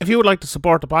If you would like to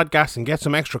support the podcast and get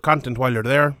some extra content while you're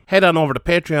there, head on over to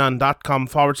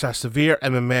patreon.com/Severe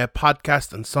MMA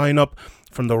podcast and sign up.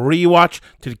 From the rewatch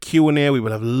to the Q&A, we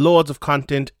will have loads of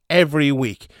content every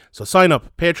week. So sign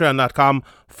up,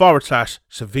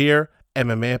 patreon.com/Severe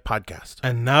MMA podcast.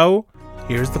 And now,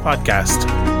 here's the podcast.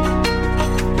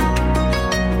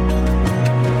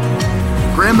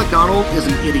 Graham McDonald is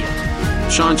an idiot.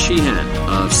 Sean Sheehan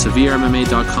of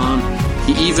SevereMMA.com.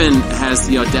 He even has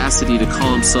the audacity to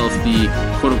call himself the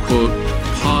quote-unquote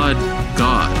pod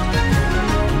god.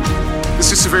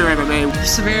 This is Severe MMA.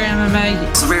 Severe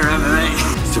MMA. Severe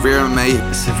MMA. Severe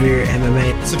MMA. Severe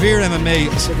MMA. Severe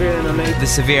MMA. Severe MMA. The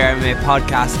Severe MMA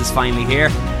podcast is finally here.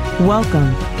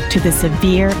 Welcome to the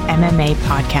Severe MMA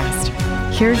podcast.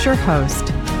 Here's your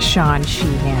host, Sean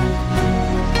Sheehan.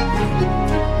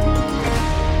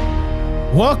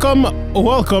 Welcome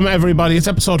everybody. It's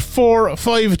episode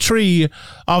 453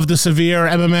 of the Severe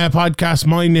MMA podcast.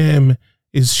 My name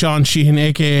is Sean Sheehan,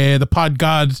 aka the Pod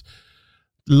God,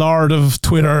 Lord of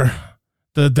Twitter,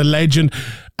 the legend,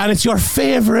 and it's your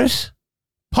favorite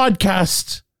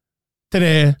podcast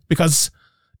today because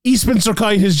E. Spencer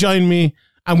Kite has joined me,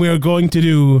 and we are going to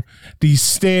do the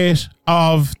state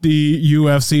of the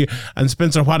UFC. And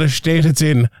Spencer, what a state it's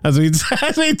in, as we'd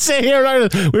say here in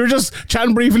Ireland. We were just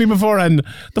chatting briefly before, and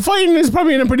the fighting is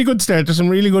probably in a pretty good state. There's some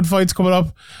really good fights coming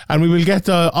up, and we will get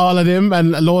all of them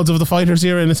and loads of the fighters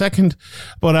here in a second.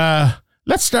 But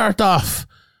let's start off.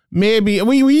 Maybe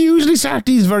we usually start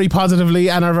these very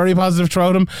positively and are very positive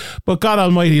throughout them, but God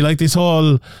almighty, like this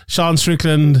whole Sean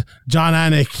Strickland, John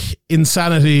Anik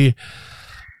insanity,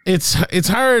 it's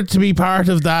hard to be part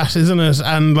of that, isn't it?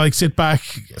 And like sit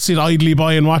idly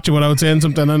by and watch it without saying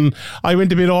something. And I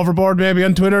went a bit overboard maybe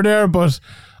on Twitter there, but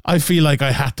I feel like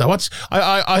I had to.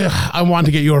 I want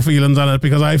to get your feelings on it,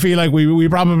 because I feel like we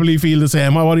probably feel the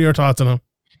same. What are your thoughts on it?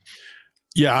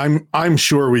 Yeah, I'm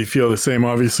sure we feel the same.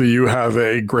 Obviously, you have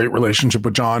a great relationship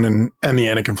with John and the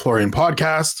Anik and Florian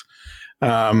podcast.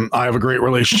 I have a great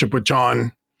relationship with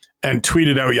John, and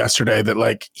tweeted out yesterday that,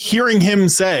 like, hearing him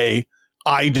say,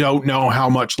 I don't know how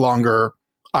much longer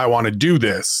I want to do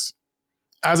this,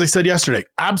 as I said yesterday,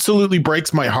 absolutely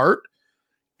breaks my heart,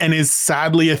 and is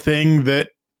sadly a thing that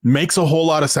makes a whole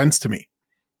lot of sense to me,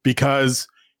 because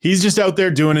he's just out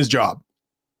there doing his job.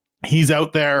 He's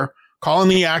out there calling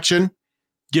the action,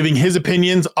 giving his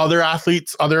opinions. Other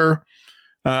athletes, other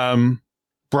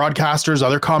broadcasters,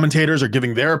 other commentators are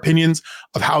giving their opinions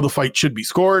of how the fight should be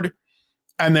scored.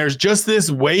 And there's just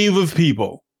this wave of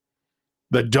people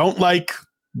that don't like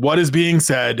what is being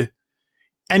said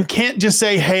and can't just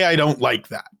say, hey, I don't like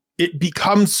that. It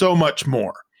becomes so much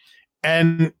more.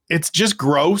 And it's just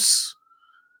gross.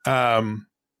 I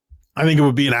think it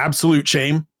would be an absolute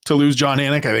shame to lose John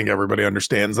Anik. I think everybody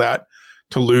understands that.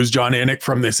 To lose John Anik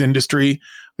from this industry.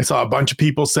 I saw a bunch of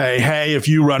people say, hey, if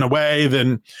you run away,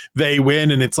 then they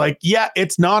win. And it's like, yeah,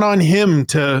 it's not on him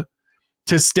to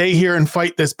stay here and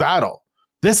fight this battle.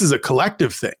 This is a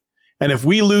collective thing. And if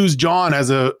we lose John as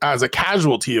a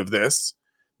casualty of this,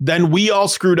 then we all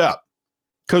screwed up,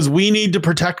 because we need to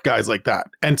protect guys like that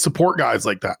and support guys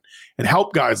like that and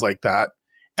help guys like that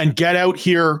and get out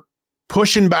here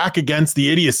pushing back against the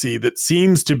idiocy that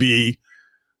seems to be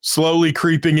slowly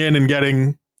creeping in and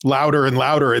getting louder and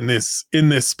louder in this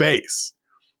space,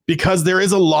 because there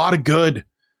is a lot of good.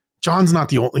 John's not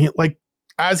the only, like,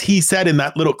 as he said in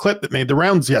that little clip that made the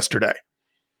rounds yesterday,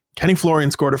 Kenny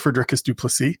Florian scored it for Dricus du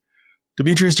Plessis.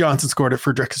 Demetrius Johnson scored it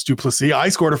for Dricus du Plessis. I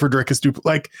scored it for Dricus du Plessis.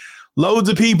 Like, loads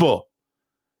of people.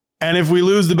 And if we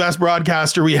lose the best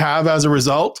broadcaster we have as a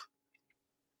result,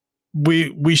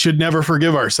 we should never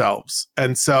forgive ourselves.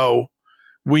 And so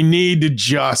we need to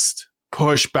just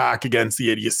push back against the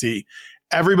idiocy.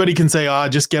 Everybody can say,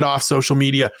 just get off social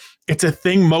media. It's a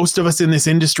thing most of us in this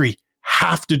industry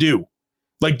have to do.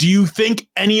 Like, do you think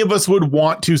any of us would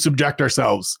want to subject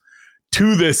ourselves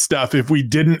to this stuff if we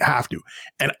didn't have to?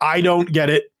 And I don't get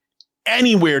it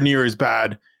anywhere near as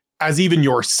bad as even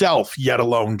yourself, yet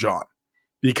alone John,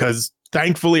 because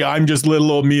thankfully I'm just little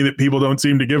old me that people don't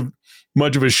seem to give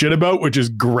much of a shit about, which is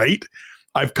great.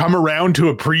 I've come around to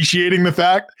appreciating the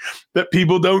fact that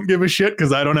people don't give a shit,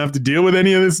 because I don't have to deal with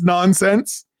any of this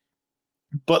nonsense.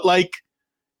 But like,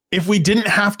 if we didn't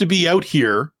have to be out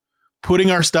here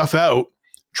putting our stuff out,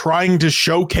 trying to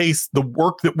showcase the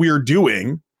work that we're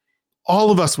doing,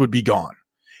 all of us would be gone.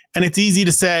 And it's easy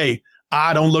to say,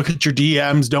 don't look at your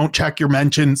DMs, don't check your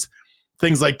mentions,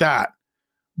 things like that.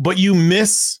 But you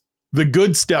miss the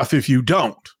good stuff if you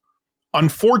don't.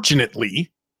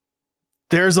 Unfortunately,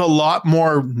 there's a lot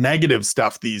more negative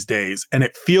stuff these days, and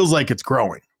it feels like it's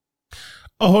growing.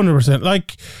 100%.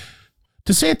 Like,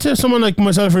 to say to someone like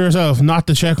myself or yourself not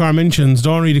to check our mentions,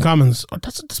 don't read the comments,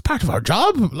 that's part of our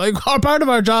job. Like, part of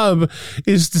our job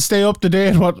is to stay up to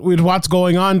date with what's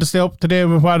going on, to stay up to date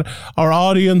with what our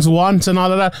audience wants and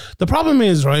all of that. The problem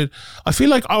is, right, I feel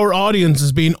like our audience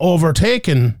is being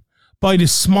overtaken by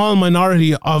this small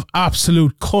minority of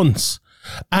absolute cunts.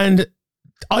 And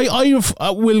I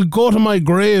will go to my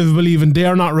grave believing they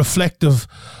are not reflective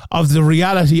of the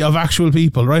reality of actual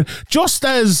people, right? Just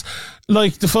as,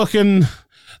 like, the fucking...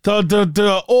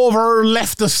 The over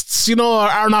leftists, you know,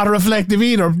 are not reflective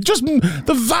either. Just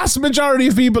the vast majority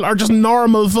of people are just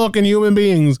normal fucking human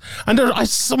beings. And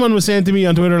someone was saying to me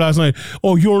on Twitter last night,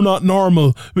 "Oh, you're not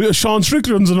normal. Sean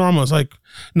Strickland's a normal." It's like,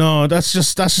 no, that's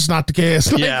just not the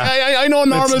case. Like, yeah, I know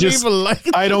normal people. Like,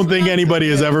 I don't think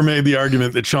anybody has ever made the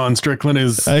argument that Sean Strickland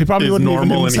is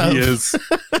normal, and he is.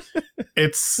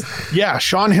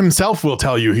 Sean himself will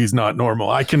tell you he's not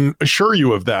normal. I can assure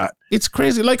you of that. It's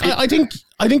crazy. Like, I think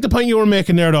the point you were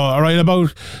making there, though, all right,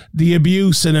 about the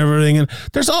abuse and everything, and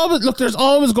there's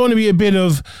always going to be a bit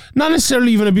of, not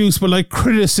necessarily even abuse, but like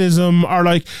criticism, or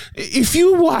like, if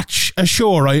you watch a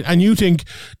show, right, and you think,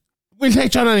 we'll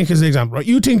take John Anik as an example, right?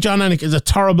 You think John Anik is a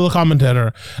terrible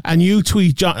commentator, and you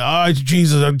tweet, John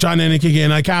Anik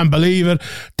again, I can't believe it.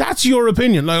 That's your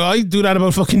opinion. Like, I do that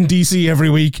about fucking DC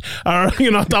every week, or, you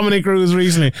know, Dominic Cruz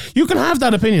recently. You can have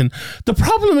that opinion. The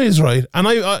problem is, right, and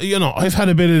I've had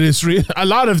a bit of this, a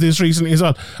lot of this recently as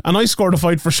well, and I scored a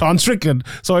fight for Sean Strickland,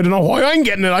 so I don't know why I'm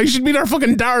getting it. I should be their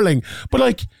fucking darling. But,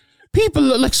 like, people,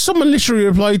 like, someone literally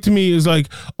replied to me, is like,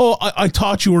 "Oh, I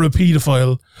thought you were a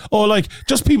paedophile." Oh, like,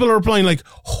 just people are replying like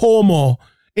homo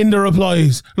in the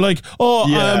replies, like, oh,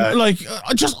 yeah,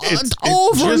 just it's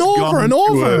over just and over and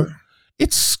over.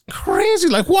 It's crazy.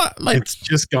 Like, what? Like, it's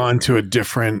just gone to a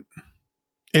different.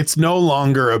 It's no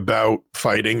longer about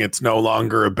fighting. It's no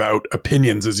longer about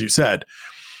opinions, as you said.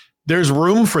 There's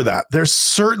room for that. There's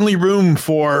certainly room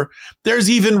for. There's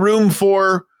even room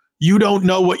for. You don't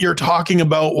know what you're talking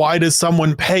about. Why does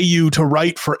someone pay you to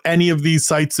write for any of these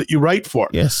sites that you write for?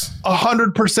 Yes.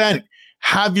 100%.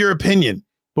 Have your opinion.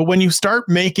 But when you start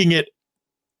making it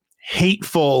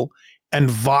hateful and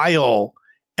vile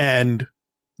and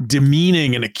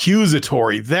demeaning and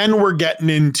accusatory, then we're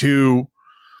getting into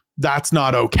that's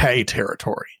not okay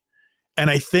territory.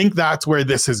 And I think that's where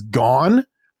this has gone,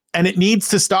 and it needs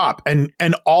to stop. And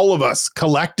all of us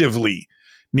collectively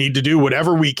need to do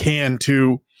whatever we can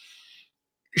to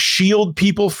shield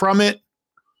people from it,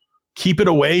 keep it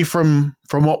away from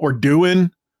what we're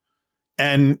doing,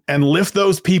 and lift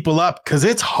those people up, because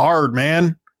it's hard,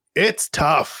 man. It's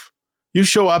tough. You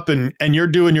show up and you're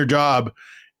doing your job,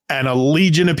 and a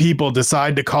legion of people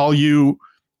decide to call you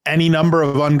any number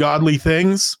of ungodly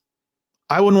things.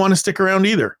 I wouldn't want to stick around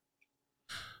either.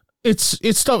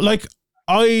 It's tough. Like,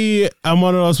 I am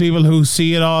one of those people who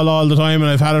see it all the time, and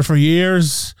I've had it for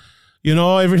years. You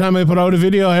know, every time I put out a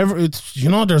video,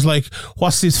 there's like,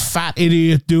 what's this fat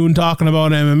idiot doing talking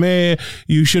about MMA?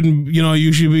 You should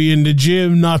be in the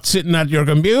gym, not sitting at your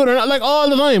computer, like, all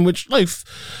the time, which, like,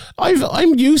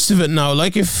 I'm used to it now.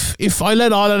 Like, if I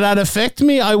let all of that affect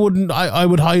me, I would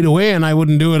hide away and I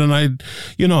wouldn't do it, and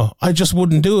I just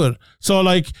wouldn't do it. So,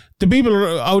 like, the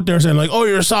people out there saying like, "Oh,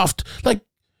 you're soft," like,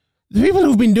 the people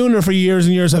who've been doing it for years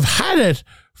and years have had it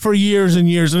for years and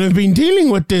years, and have been dealing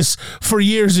with this for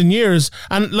years and years,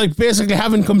 and, like, basically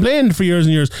haven't complained for years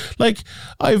and years. Like,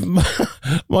 my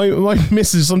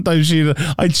missus, sometimes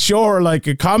I'd show her, like,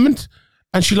 a comment,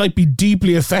 and she'd, like, be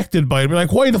deeply affected by it. Be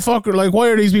like, why the fuck, like, why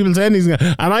are these people saying these things?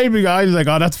 And I'd be like,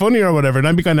 oh, that's funny or whatever, and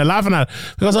I'd be kind of laughing at it,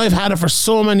 because I've had it for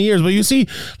so many years. But you see,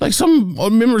 like, some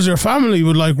members of your family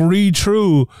would, like, read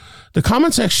through the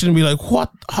comment section and be like, what,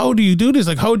 how do you do this?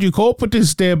 Like, how do you cope with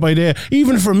this day by day?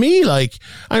 Even for me, like,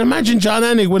 I imagine John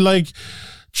Anik with, like,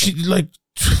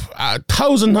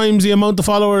 1,000 times the amount of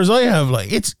followers I have. Like,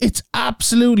 it's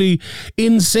absolutely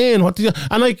insane.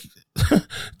 And, like, do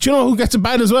you know who gets it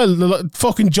bad as well? The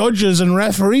fucking judges and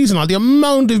referees and all, the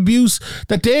amount of abuse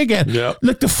that they get. Yep.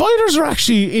 Like, the fighters are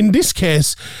actually, in this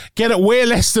case, get it way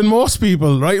less than most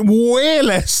people, right? Way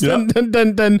less than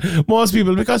most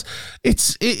people, because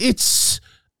it's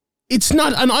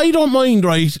not, and I don't mind,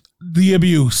 right, the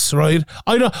abuse, right?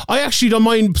 I actually don't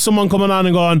mind someone coming on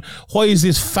and going, why is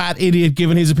this fat idiot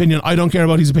giving his opinion? I don't care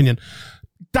about his opinion.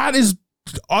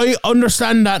 I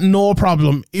understand that, no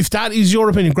problem. If that is your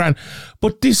opinion, grand.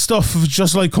 But this stuff of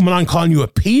just, like, coming on calling you a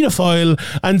paedophile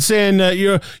and saying that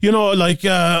you're,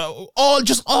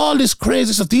 all this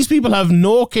crazy stuff. These people have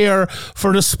no care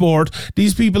for the sport.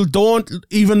 These people don't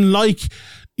even like,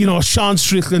 Sean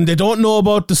Strickland. They don't know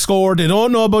about the score. They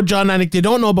don't know about John Anik. They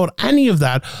don't know about any of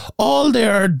that. All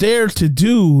they're there to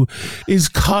do is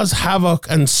cause havoc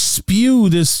and spew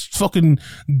this fucking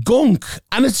gunk.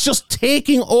 And it's just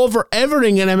taking over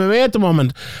everything in MMA at the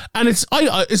moment. And it's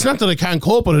not that I can't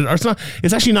cope with it, or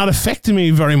it's actually not affecting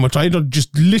me very much. I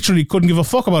just literally couldn't give a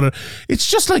fuck about it. It's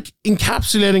just like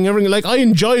encapsulating everything. Like, I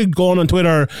enjoy going on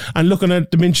Twitter and looking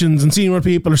at the mentions and seeing what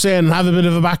people are saying and have a bit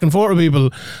of a back and forth with people.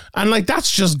 And like, that's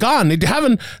just gone. They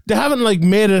haven't like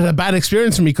made it a bad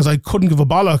experience for me because I couldn't give a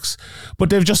bollocks, but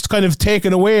they've just kind of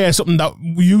taken away something that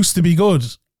used to be good.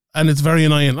 And it's very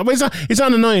annoying. It's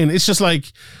not annoying. It's just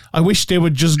like, I wish they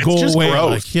would just go away.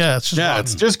 Like,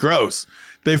 it's just gross.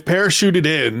 They've parachuted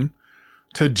in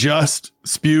to just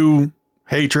spew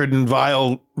hatred and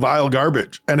vile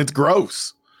garbage, and it's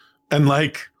gross. And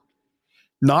like,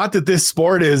 not that this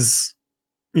sport is,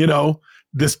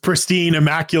 this pristine,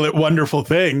 immaculate, wonderful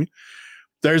thing.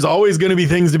 There's always going to be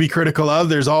things to be critical of.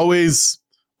 There's always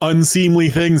unseemly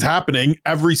things happening.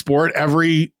 Every sport,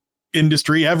 every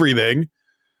industry, everything.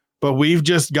 But we've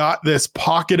just got this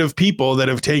pocket of people that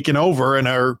have taken over and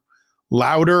are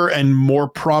louder and more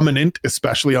prominent,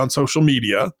 especially on social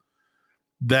media,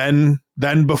 than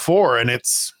before. And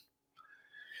it's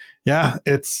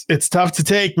tough to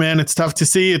take, man. It's tough to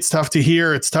see. It's tough to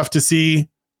hear. It's tough to see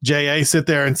JA sit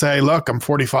there and say, look, I'm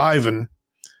 45 and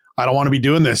I don't want to be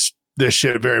doing this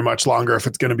shit very much longer if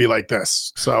it's going to be like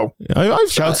this. So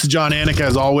shouts to John Anik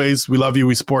as always. We love you.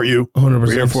 We support you. 100%.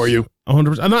 We're here for you.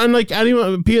 100%. And like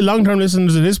anyone, be a long-term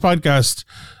listeners to this podcast,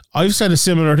 I've said a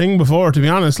similar thing before, to be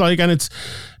honest. Like, and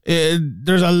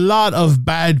there's a lot of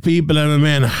bad people in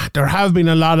MMA. There have been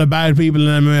a lot of bad people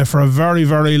in MMA for a very,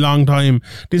 very long time.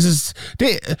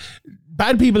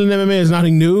 Bad people in MMA is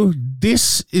nothing new.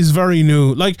 This is very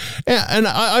new. Like, and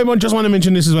I just want to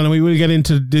mention this as well, and we will get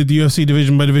into the UFC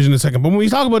division by division in a second. But when we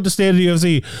talk about the state of the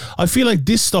UFC, I feel like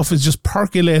this stuff is just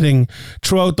percolating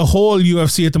throughout the whole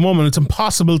UFC at the moment. It's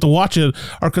impossible to watch it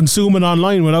or consume it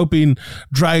online without being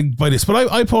dragged by this.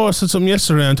 But I posted something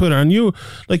yesterday on Twitter, and you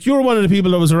were one of the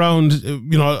people that was around,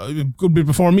 a good bit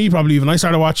before me, probably even. I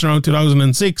started watching around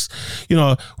 2006,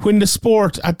 when the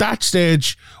sport at that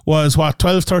stage was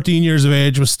 12, 13 years of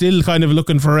age, was still kind of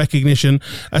looking for recognition,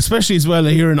 especially as well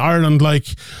here in Ireland. Like,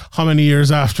 how many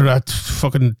years after that?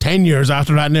 Fucking 10 years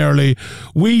after that nearly,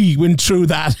 we went through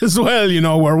that as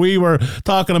well, where we were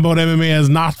talking about MMA as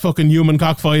not fucking human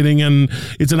cockfighting and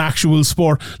it's an actual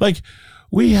sport. Like,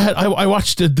 I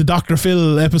watched the Dr.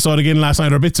 Phil episode again last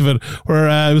night, or bits of it, where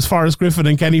it was Forrest Griffin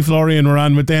and Kenny Florian were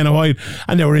on with Dana White,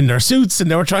 and they were in their suits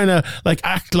and they were trying to like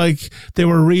act like they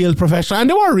were real professional, and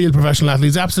they were real professional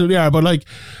athletes, absolutely are. But like,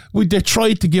 they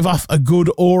tried to give off a good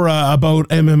aura about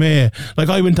MMA. Like,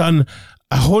 I went on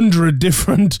 100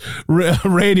 different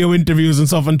radio interviews and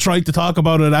stuff and tried to talk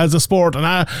about it as a sport, and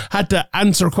I had to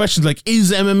answer questions like,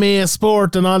 is MMA a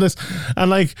sport and all this, and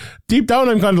like deep down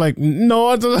I'm kind of like,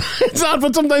 no, it's not.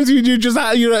 But sometimes you just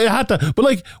you had to. But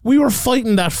like, we were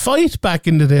fighting that fight back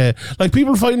in the day. Like,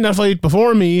 people were fighting that fight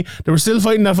before me. They were still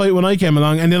fighting that fight when I came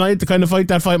along, and then I had to kind of fight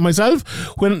that fight myself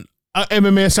when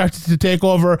MMA started to take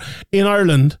over in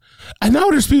Ireland. And now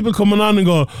there's people coming on and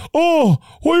go, oh,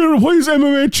 why is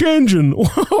MMA changing?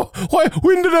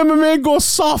 When did MMA go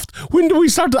soft? When did we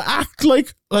start to act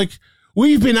like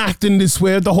we've been acting this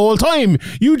way the whole time?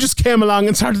 You just came along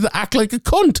and started to act like a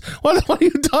cunt. What are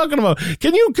you talking about?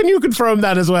 Can you confirm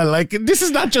that as well? Like, this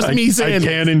is not just me saying. I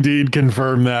can indeed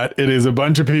confirm that. It is a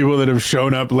bunch of people that have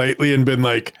shown up lately and been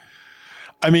like,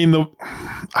 I mean,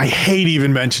 I hate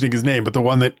even mentioning his name, but the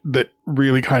one that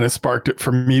really kind of sparked it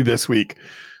for me this week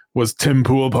was Tim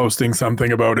Pool posting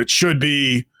something about it should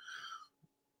be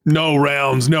no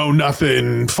rounds, no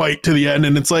nothing, fight to the end.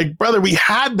 And it's like, brother, we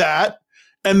had that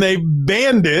and they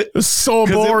banned it. It was so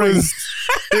boring.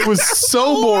 It was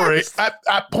so boring.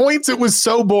 At points, it was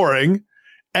so boring.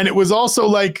 And it was also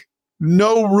like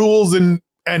no rules and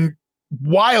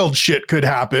wild shit could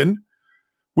happen.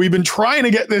 We've been trying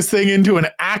to get this thing into an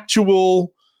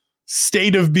actual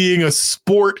state of being a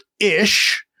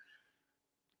sport-ish.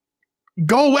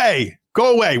 Go away.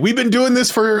 Go away. We've been doing this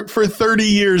for 30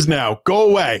 years now. Go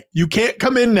away. You can't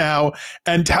come in now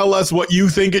and tell us what you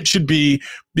think it should be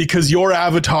because your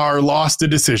avatar lost a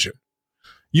decision.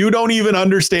 You don't even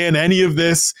understand any of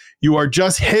this. You are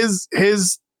just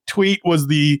his tweet was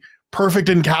the perfect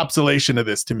encapsulation of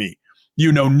this to me.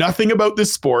 You know nothing about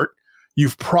this sport.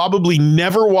 You've probably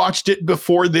never watched it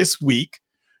before this week.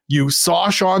 You saw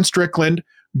Sean Strickland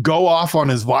go off on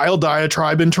his vile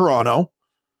diatribe in Toronto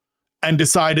and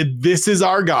decided this is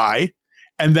our guy.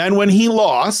 And then when he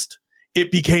lost,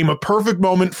 it became a perfect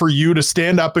moment for you to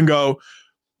stand up and go,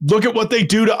 Look at what they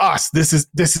do to us. This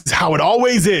is how it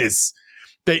always is.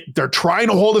 They're trying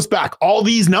to hold us back. All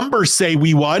these numbers say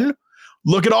we won.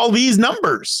 Look at all these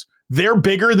numbers. They're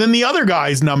bigger than the other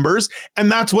guys' numbers.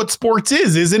 And that's what sports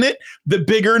is, isn't it? The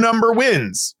bigger number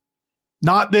wins.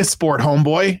 Not this sport,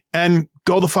 homeboy. And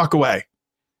go the fuck away.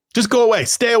 Just go away.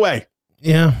 Stay away.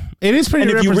 Yeah, it is pretty.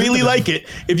 And if you really like it,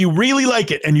 and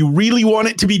you really want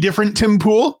it to be different, Tim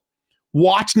Pool,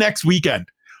 watch next weekend.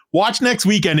 Watch next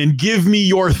weekend and give me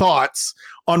your thoughts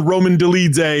on Roman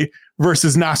Dolidze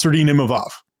versus Nasruddin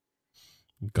Imavov.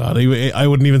 God, I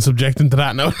wouldn't even subject him to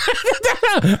that. No,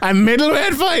 a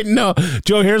middleweight fight. No,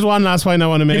 Joe. Here's one last point I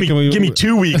want to make. Give me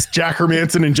 2 weeks. Jack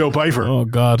Hermanson and Joe Pyfer. Oh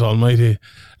God Almighty.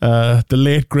 The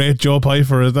late great Joe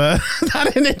Pyfer is that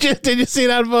did you see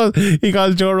that post? He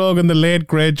calls Joe Rogan the late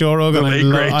great Joe Rogan.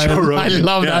 I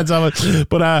love that so much.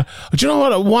 But you know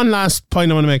what? One last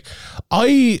point I want to make.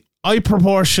 I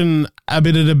proportion a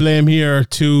bit of the blame here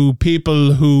to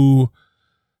people who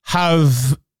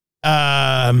have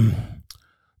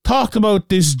talked about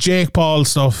this Jake Paul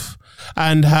stuff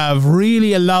and have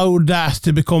really allowed that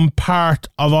to become part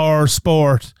of our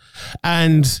sport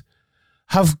and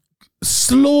have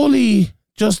slowly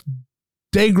just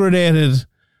degraded,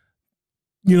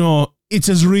 it's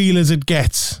as real as it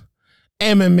gets.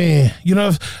 MMA,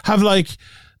 have like,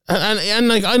 and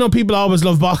like, I know people always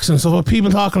love boxing, so what people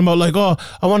talking about like, oh,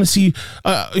 I want to see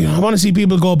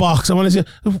people go box. I want to see,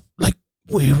 like,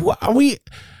 wait,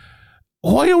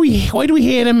 why do we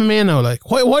hate MMA now? Like,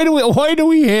 why do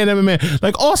we hate MMA?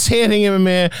 Like, us hating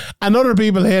MMA and other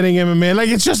people hating MMA. Like,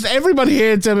 it's just everybody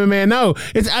hates MMA now.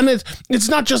 It's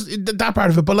not just that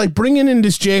part of it, but like bringing in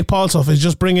this Jake Paul stuff is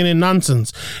just bringing in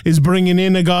nonsense. Is bringing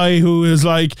in a guy who is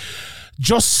like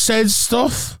just says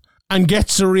stuff and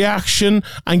gets a reaction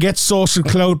and gets social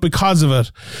clout because of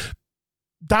it.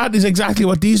 That is exactly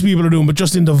what these people are doing, but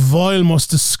just in the vile, most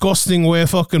disgusting way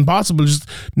fucking possible. Just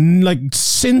like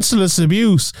senseless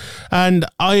abuse. And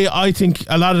I think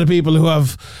a lot of the people who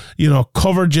have,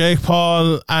 covered Jake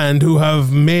Paul and who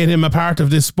have made him a part of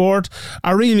this sport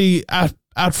are really at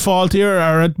fault here,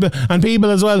 and people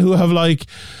as well who have like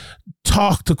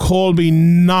talked to Colby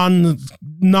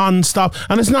non-stop.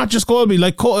 And it's not just Colby.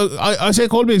 Like, I say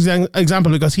Colby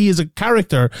example because he is a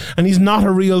character and he's not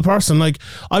a real person. Like,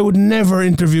 I would never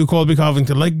interview Colby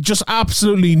Covington. Like, just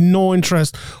absolutely no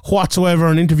interest whatsoever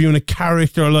in interviewing a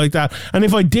character like that. And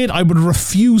if I did, I would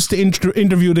refuse to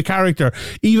interview the character,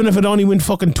 even if it only went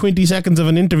fucking 20 seconds of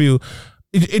an interview.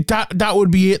 That would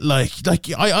be it. Like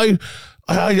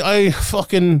I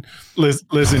fucking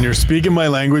listen. You're speaking my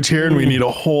language here, and we need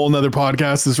a whole nother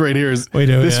podcast. This right here is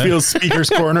feels Speaker's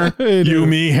Corner. You,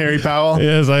 me, Harry Powell.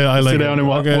 Yes, I like. Sit down and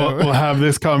we'll have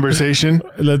this conversation.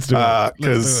 Let's do it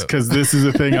because this is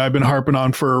a thing I've been harping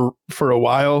on for a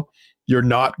while. You're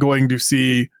not going to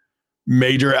see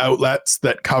major outlets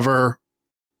that cover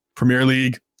Premier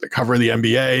League, that cover the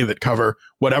NBA, that cover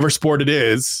whatever sport it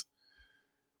is.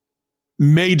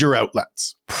 Major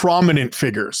outlets, prominent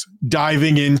figures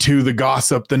diving into the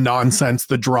gossip, the nonsense,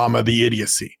 the drama, the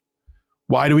idiocy.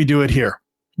 Why do we do it here?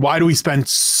 Why do we spend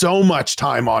so much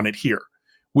time on it here?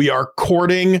 We are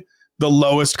courting the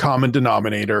lowest common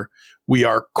denominator. We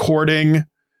are courting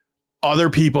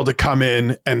other people to come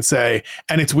in and say,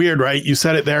 and it's weird, right? You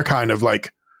said it there, kind of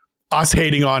like us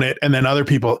hating on it, and then other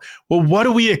people, well, what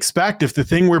do we expect if the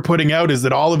thing we're putting out is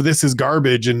that all of this is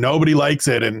garbage and nobody likes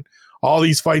it and all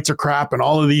these fights are crap and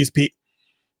all of these people.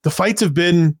 The fights have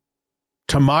been,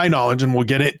 to my knowledge, and we'll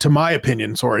get it to my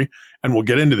opinion, and we'll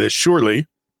get into this surely.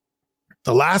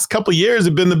 The last couple of years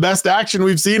have been the best action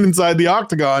we've seen inside the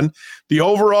octagon. The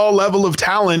overall level of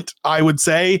talent, I would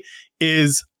say,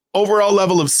 overall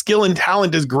level of skill and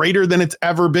talent is greater than it's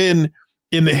ever been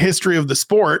in the history of the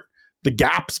sport. The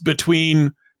gaps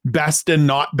between best and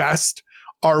not best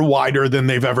are wider than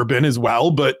they've ever been as well.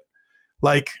 But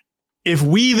like, if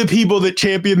we, the people that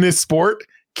champion this sport,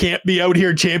 can't be out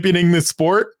here championing this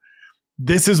sport,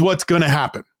 this is what's going to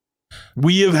happen.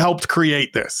 We have helped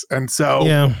create this. And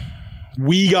so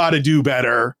we got to do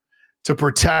better to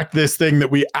protect this thing that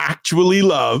we actually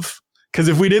love. Because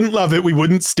if we didn't love it, we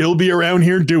wouldn't still be around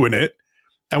here doing it.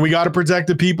 And we got to protect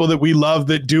the people that we love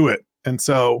that do it. And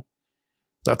so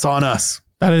that's on us.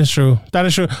 That is true.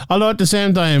 Although at the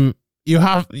same time, you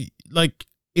have, like,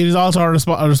 it is also our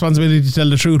responsibility to tell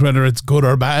the truth, whether it's good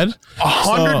or bad.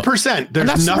 100%.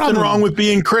 There's nothing wrong with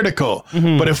being critical.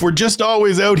 Mm-hmm. But if we're just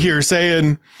always out here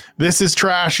saying this is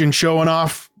trash and showing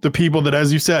off the people that,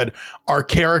 as you said, are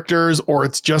characters, or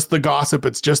it's just the gossip,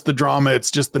 it's just the drama, it's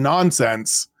just the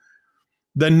nonsense,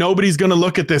 then nobody's going to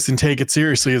look at this and take it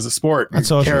seriously as a sport and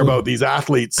care about these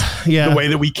athletes the way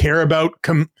that we care about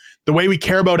the way we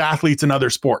care about athletes in other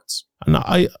sports. And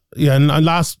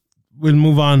we'll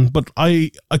move on, but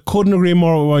I couldn't agree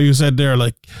more with what you said there.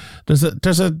 Like there's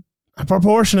a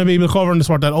proportion of people covering the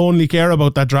sport that only care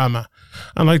about that drama,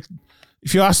 and like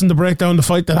if you ask them to break down the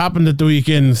fight that happened at the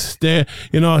weekend, they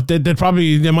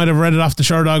might have read it off the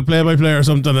Sherdog play-by-play or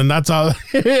something, and that's all.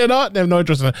 They have no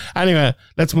interest in it. Anyway,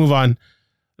 let's move on.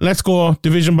 Let's go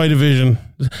division by division.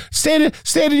 State of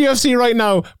the UFC right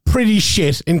now, pretty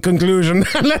shit in conclusion.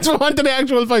 Let's move on to the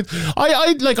actual fights.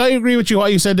 I agree with you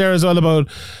what you said there as well about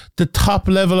the top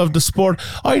level of the sport.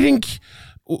 I think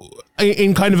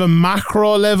in kind of a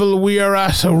macro level, we are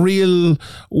at a real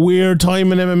weird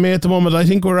time in MMA at the moment. I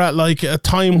think we're at like a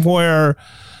time where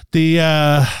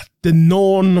the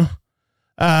known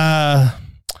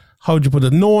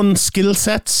known skill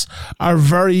sets are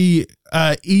very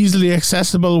easily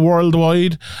accessible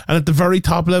worldwide, and at the very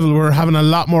top level we're having a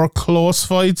lot more close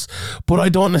fights, but I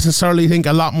don't necessarily think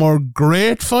a lot more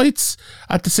great fights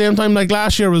at the same time. Like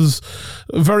last year was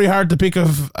very hard to pick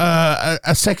of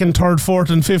a second, third, fourth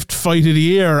and fifth fight of the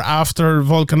year after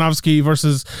Volkanovski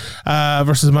versus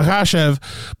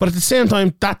Makhachev, but at the same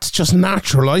time that's just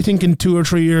natural. I think in 2 or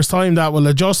 3 years time that will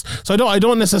adjust, so I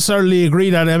don't necessarily agree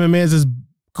that MMA is as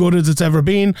good as it's ever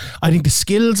been. I think the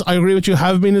skills, I agree with you,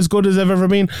 have been as good as they've ever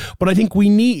been, but I think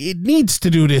it needs to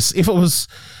do this. If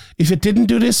it didn't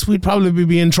do this, we'd probably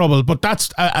be in trouble, but that's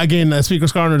again a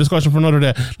Speaker's Corner discussion for another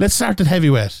day. Let's start at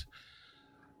heavyweight,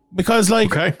 because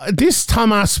this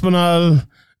Tom Aspinall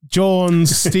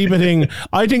Jones Stipe thing,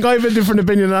 I think I have a different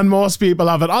opinion than most people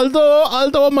of it,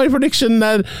 although my prediction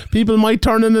that people might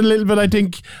turn in a little bit, I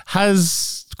think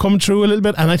has come true a little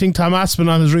bit, and I think Tom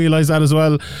Aspinall has realised that as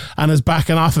well and is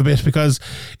backing off a bit, because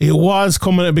it was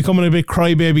becoming a bit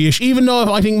crybaby-ish, even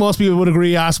though I think most people would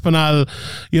agree Aspinall,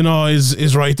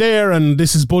 is right there and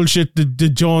this is bullshit, the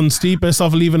Jones Stipe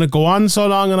stuff, leaving it go on so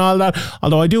long and all that.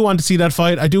 Although I do want to see that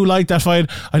fight, I do like that fight.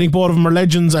 I think both of them are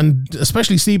legends, and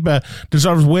especially Stipe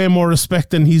deserves way more respect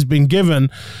than he's been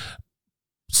given.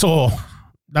 So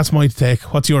that's my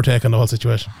take. What's your take on the whole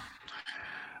situation?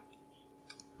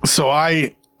 So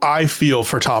I feel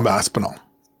for Tom Aspinall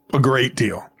a great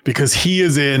deal, because he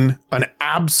is in an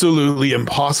absolutely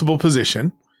impossible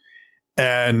position.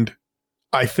 And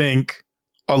I think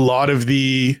a lot of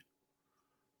the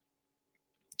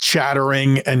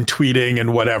chattering and tweeting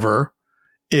and whatever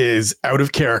is out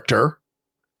of character,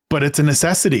 but it's a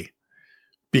necessity,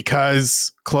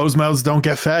 because closed mouths don't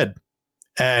get fed.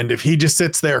 And if he just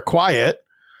sits there quiet,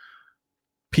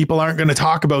 people aren't going to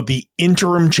talk about the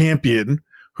interim champion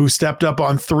who stepped up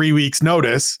on 3 weeks'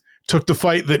 notice, took the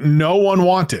fight that no one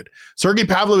wanted. Sergey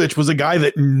Pavlovich was a guy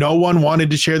that no one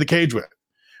wanted to share the cage with.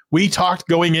 We talked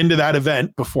going into that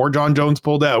event before John Jones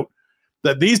pulled out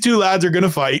that these two lads are going to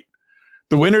fight.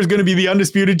 The winner's going to be the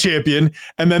undisputed champion,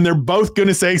 and then they're both going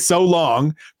to say so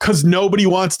long, because nobody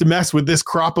wants to mess with this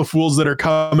crop of fools that are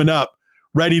coming up,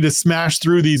 ready to smash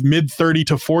through these mid-30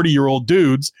 to 40-year-old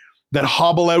dudes that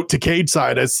hobble out to cage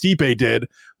side as Stipe did,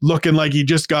 looking like he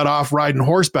just got off riding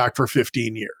horseback for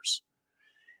 15 years.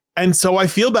 And so I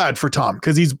feel bad for Tom,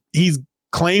 because he's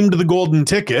claimed the golden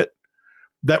ticket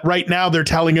that right now they're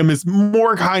telling him is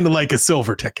more kind of like a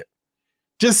silver ticket.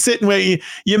 Just sit and wait.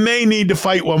 You may need to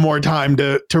fight one more time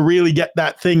to really get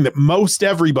that thing that most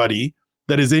everybody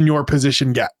that is in your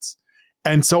position gets.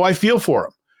 And so I feel for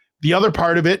him. The other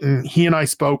part of it, and he and I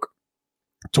spoke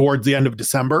towards the end of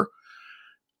December,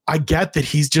 I get that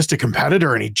he's just a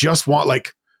competitor and he just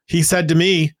he said to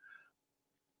me,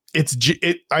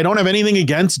 I don't have anything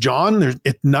against John.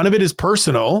 None of it is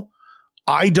personal.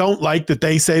 I don't like that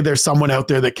they say there's someone out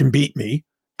there that can beat me,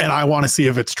 and I want to see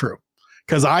if it's true,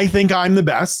 because I think I'm the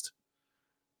best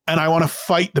and I want to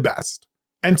fight the best.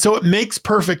 And so it makes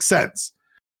perfect sense.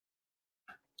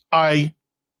 I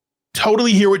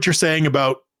totally hear what you're saying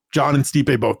about John and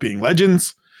Stipe both being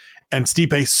legends, and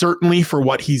Stipe certainly, for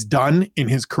what he's done in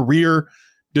his career,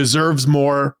 deserves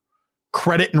more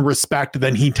credit and respect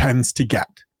than he tends to get.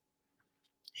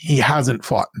 He hasn't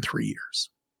fought in 3 years.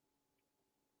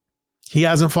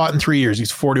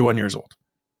 He's 41 years old.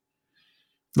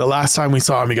 The last time we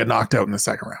saw him, he got knocked out in the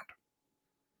second round.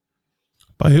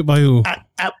 By who?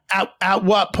 At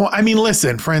what point? I mean,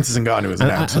 listen, Francis Ngannou is an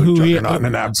absolute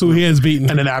juggernaut, who he has beaten,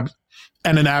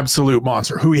 and an absolute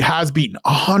monster, who he has beaten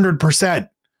 100%.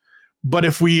 But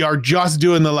if we are just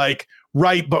doing the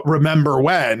right, but remember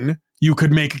when, you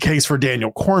could make a case for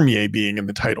Daniel Cormier being in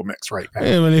the title mix right now.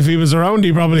 Yeah, well, if he was around,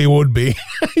 he probably would be.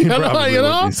 He probably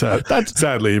would be.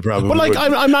 Sadly, he probably But like,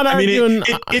 would. I'm not arguing.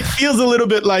 It feels a little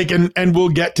bit like, and we'll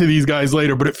get to these guys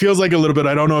later, but it feels like a little bit,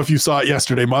 I don't know if you saw it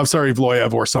yesterday, Movsari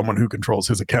Vloyev or someone who controls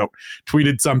his account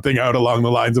tweeted something out along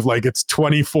the lines of like, it's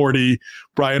 2040,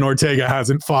 Brian Ortega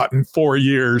hasn't fought in 4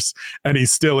 years, and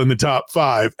he's still in the top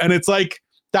 5. And it's like,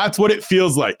 that's what it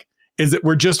feels like, is that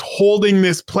we're just holding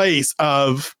this place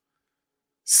of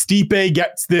Stipe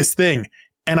gets this thing.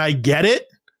 And I get it,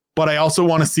 but I also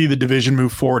want to see the division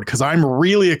move forward because I'm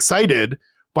really excited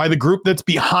by the group that's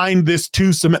behind this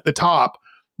twosome at the top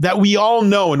that we all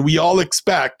know and we all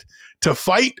expect to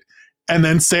fight and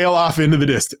then sail off into the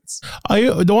distance.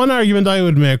 The one argument I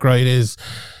would make, right, is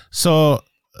so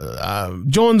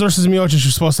Jones versus Miocic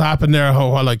was supposed to happen there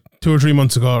like 2 or 3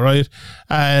 months ago, right?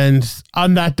 And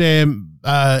on that day,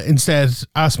 instead,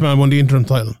 Aspinall won the interim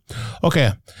title.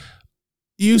 Okay.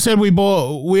 You said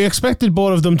we expected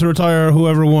both of them to retire,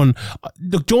 whoever won.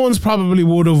 Look, Jones probably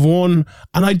would have won,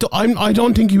 and I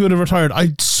don't think he would have retired. I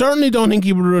certainly don't think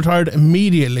he would have retired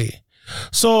immediately.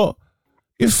 So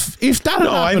if that had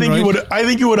happened, I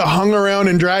think you would have hung around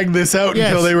and dragged this out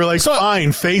until they were like,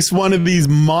 fine, face one of these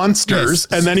monsters,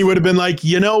 and then he would have been like,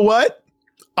 you know what,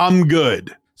 I'm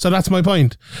good. So that's my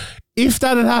point. If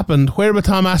that had happened, where would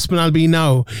Tom Aspinall be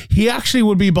now? He actually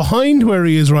would be behind where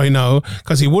he is right now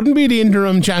because he wouldn't be the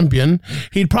interim champion.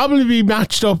 He'd probably be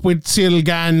matched up with Ciryl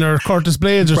Gane or Curtis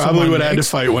Blades or something. Probably would have had to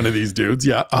fight one of these dudes.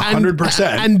 Yeah, 100%.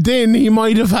 And then he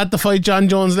might have had to fight John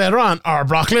Jones later on, or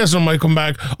Brock Lesnar might come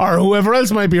back, or whoever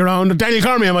else might be around, or Daniel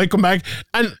Cormier might come back,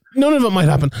 and none of it might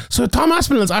happen. So Tom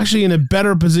Aspinall is actually in a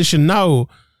better position now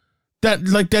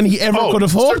than he ever could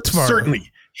have hoped for. Certainly.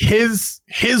 His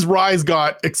rise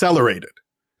got accelerated.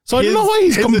 So I don't know why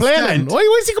he's complaining. Why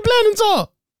is he complaining so?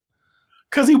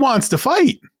 Because he wants to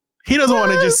fight. He doesn't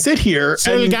want to just sit here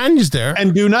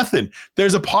and do nothing.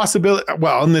 There's a possibility.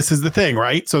 Well, and this is the thing,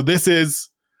 right? So this is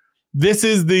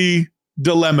the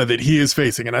dilemma that he is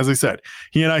facing. And as I said,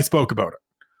 he and I spoke about it.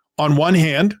 On one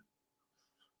hand,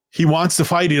 he wants to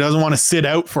fight. He doesn't want to sit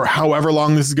out for however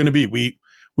long this is going to be.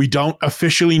 We don't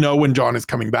officially know when John is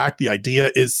coming back. The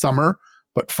idea is summer,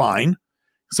 but fine.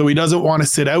 So he doesn't want to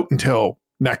sit out until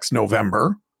next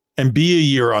November and be a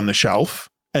year on the shelf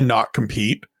and not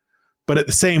compete. But at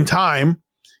the same time,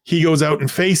 he goes out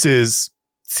and faces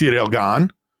Ciryl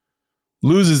Gane,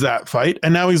 loses that fight,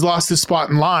 and now he's lost his spot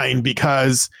in line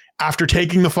because after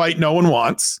taking the fight no one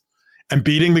wants and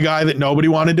beating the guy that nobody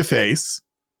wanted to face,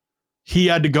 he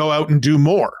had to go out and do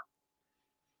more.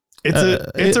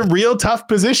 It's a real tough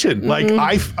position. Like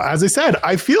as I said,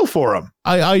 I feel for him.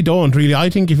 I don't really.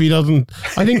 I think if he doesn't,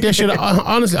 I think they should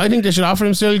honestly. I think they should offer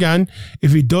him Ciryl Gane.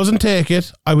 If he doesn't take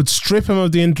it, I would strip him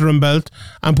of the interim belt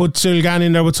and put Ciryl Gane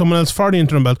in there with someone else for the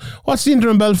interim belt. What's the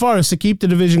interim belt for? Is to keep the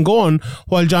division going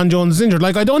while John Jones is injured.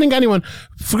 Like I don't think anyone.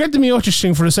 Forget the Miocic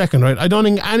thing for a second, right? I don't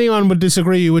think anyone would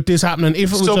disagree with this happening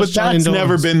if it was just John Jones. That's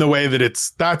never been the way that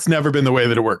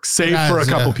it works. Save for a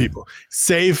couple people.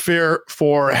 Save for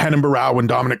Henan Barao when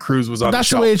Dominic Cruz was on the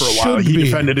shelf for a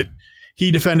while. He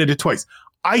defended it twice.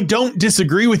 I don't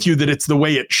disagree with you that it's the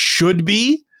way it should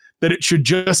be, that it should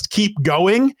just keep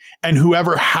going, and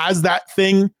whoever has that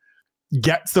thing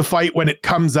gets the fight when it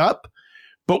comes up.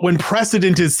 But when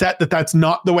precedent is set that that's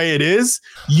not the way it is,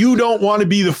 you don't want to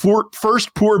be the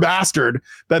first poor bastard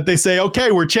that they say,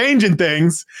 okay, we're changing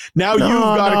things. Now you've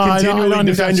got to continually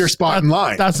defend your spot in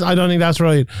line. I don't think that's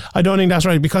right. I don't think that's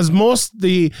right because and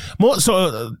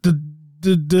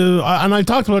I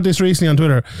talked about this recently on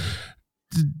Twitter.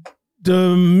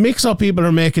 The mix-up people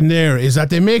are making there is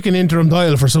that they make an interim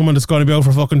title for someone that's going to be out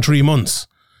for fucking 3 months.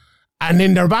 And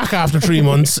then they're back after 3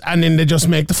 months and then they just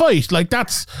make the fight. Like,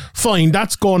 that's fine.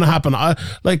 That's going to happen.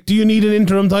 Do you need an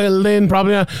interim title then?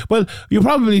 Probably not. Well, you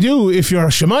probably do if you're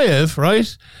Shemaev,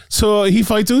 right? So he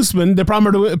fights Usman. They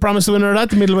promised the winner of that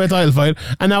the middleweight title fight.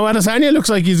 And now Adesanya looks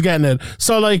like he's getting it.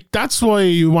 So, that's why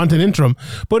you want an interim.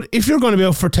 But if you're going to be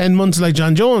out for 10 months like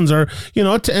John Jones or,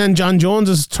 and John Jones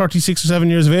is 36 or 7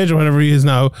 years of age or whatever he is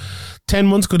now, 10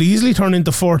 months could easily turn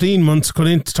into 14 months,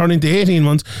 turn into 18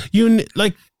 months.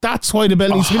 That's why the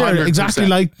belt needs to be there, exactly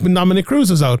like when Dominic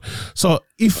Cruz was out. So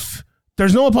if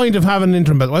there's no point of having an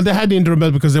interim belt, well, they had the interim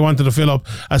belt because they wanted to fill up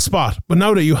a spot. But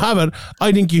now that you have it,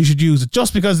 I think you should use it.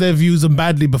 Just because they've used them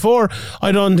badly before,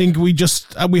 I don't think we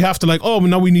have to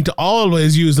now we need to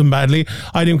always use them badly.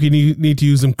 I think we need to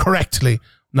use them correctly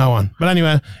now on. But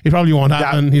anyway, it probably won't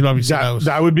happen. He'll probably sit out.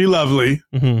 That would be lovely.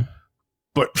 Mm-hmm.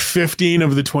 But 15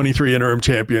 of the 23 interim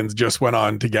champions just went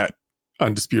on to get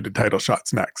undisputed title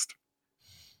shots next.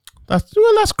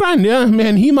 That's grand, yeah.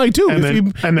 Man, he might too.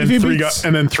 And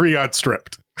then three got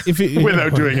stripped.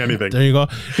 Without doing anything. There you go.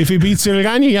 If he beats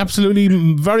Silgani, he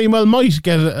absolutely very well might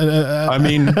get I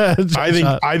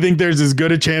think there's as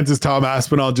good a chance as Tom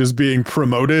Aspinall just being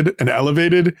promoted and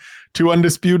elevated to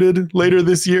undisputed later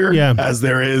this year as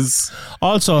there is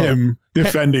also him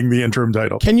defending the interim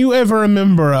title. Can you ever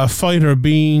remember a fighter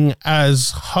being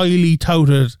as highly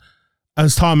touted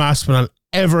as Tom Aspinall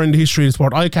ever in the history of the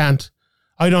sport? I can't.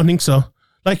 I don't think so.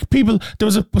 Like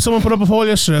someone put up a poll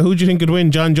yesterday. Who do you think could win,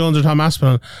 John Jones or Tom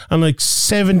Aspinall? And like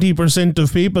 70%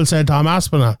 of people said Tom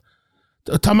Aspinall.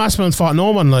 Tom Aspinall's fought no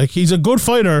one. Like, he's a good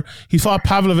fighter. He fought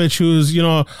Pavlovich, who's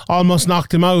almost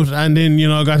knocked him out, and then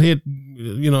got hit,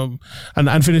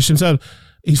 and finished himself.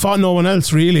 He fought no one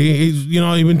else really.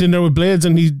 He went in there with blades,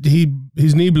 and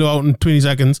his knee blew out in 20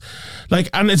 seconds. Like,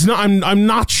 and it's not. I'm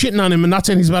not shitting on him and not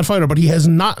saying he's a bad fighter, but he has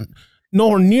not.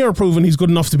 Nowhere near proven he's good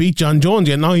enough to beat John Jones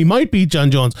yet. Now, he might beat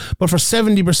John Jones, but for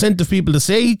 70% of people to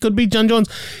say he could beat John Jones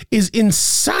is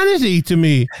insanity to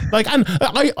me. Like, and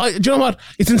I do you know what?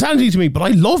 It's insanity to me, but I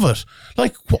love it.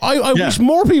 Like, I wish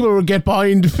more people would get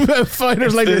behind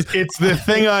fighters like this. It's the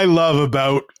thing I love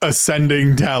about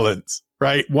ascending talents,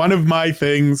 right? One of my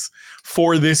things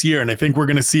for this year, and I think we're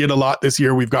going to see it a lot this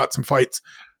year. We've got some fights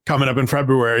coming up in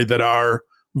February that are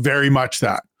very much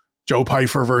that. Joe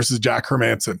Pyfer versus Jack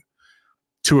Hermanson.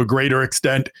 To a greater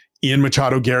extent, Ian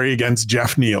Machado Gary against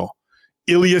Jeff Neal,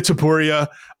 Ilya Topuria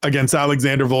against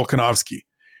Alexander Volkanovski.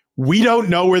 We don't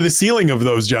know where the ceiling of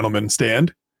those gentlemen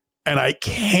stand, and I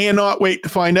cannot wait to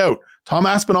find out. Tom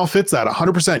Aspinall fits that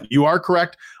 100%. You are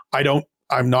correct.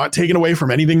 I'm not taking away from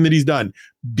anything that he's done.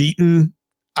 Beaten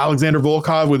Alexander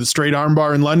Volkov with a straight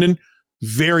armbar in London,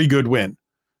 very good win.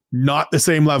 Not the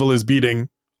same level as beating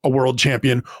a world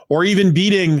champion or even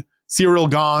beating Cyril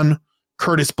Gane,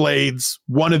 Curtis Blades,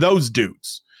 one of those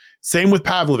dudes. Same with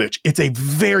Pavlovich. It's a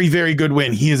very, very good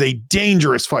win. He is a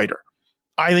dangerous fighter.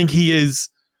 I think he is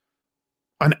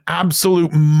an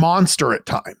absolute monster at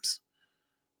times.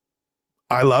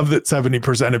 I love that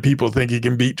 70% of people think he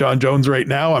can beat John Jones right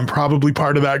now. I'm probably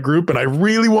part of that group, and I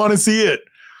really want to see it.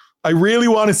 I really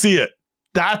want to see it.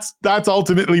 That's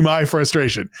ultimately my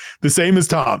frustration. The same as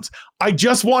Tom's. I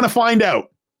just want to find out.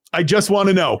 I just want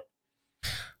to know.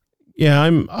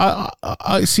 Yeah,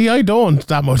 I see. I don't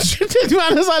that much. To be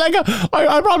honest,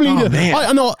 I probably.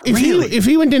 I know if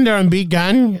he went in there and beat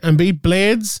Gang and beat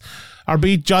Blades or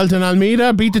beat Jolton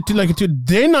Almeida, beat it to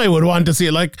then I would want to see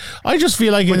it. Like, I just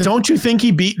feel like. But don't you think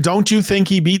he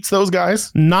beats those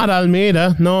guys? Not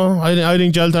Almeida. No, I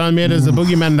think Jolton Almeida is the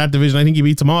boogeyman in that division. I think he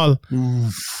beats them all.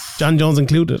 John Jones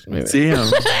included. Maybe. See him.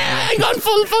 I got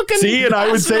full fucking. See, and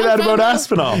I would say that about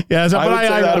Aspinall. Yeah, I would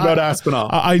say that about Aspinall.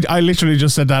 I literally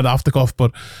just said that off the cuff,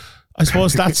 but I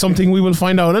suppose that's something we will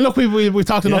find out. And look, we've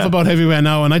talked enough about heavyweight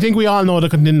now, and I think we all know the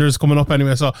contenders coming up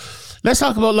anyway. So let's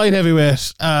talk about light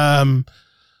heavyweight. I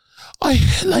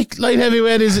like light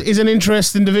heavyweight is an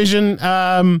interesting division.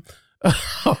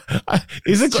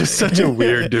 Is it just such a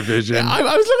weird division? I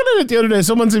was looking at it the other day.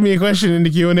 Someone sent me a question in the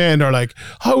Q&A, and they're like,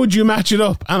 "How would you match it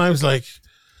up?" And I was like,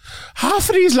 half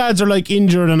of these lads are like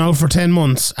injured and out for 10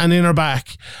 months and then are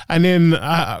back and then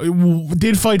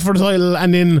did fight for the title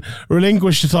and then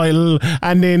relinquished the title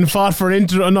and then fought for a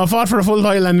full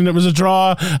title and then it was a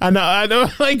draw and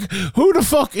like, who the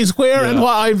fuck is where and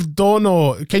what? I don't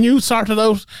know. Can you sort it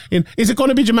out? Is it going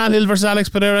to be Jamal Hill versus Alex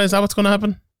Pereira? Is that what's going to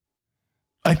happen?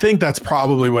 I think that's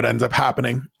probably what ends up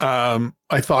happening. I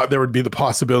thought there would be the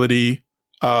possibility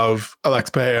of Alex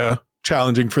Pereira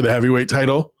challenging for the heavyweight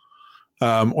title.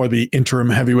 Or the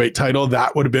interim heavyweight title.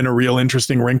 That would have been a real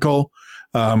interesting wrinkle.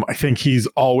 I think he's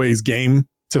always game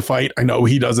to fight. I know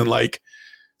he doesn't like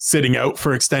sitting out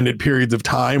for extended periods of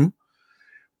time.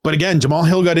 But again, Jamal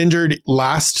Hill got injured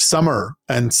last summer.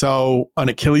 And so an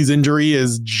Achilles injury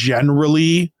is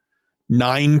generally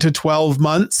 9 to 12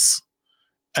 months.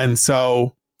 And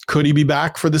so could he be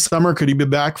back for the summer? Could he be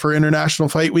back for International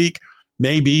Fight Week?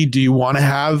 Maybe. Do you want to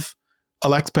have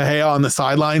Alex Pereira on the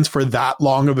sidelines for that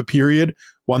long of a period?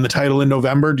 Won the title in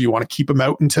November. Do you want to keep him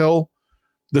out until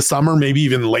the summer, maybe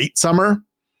even late summer?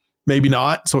 Maybe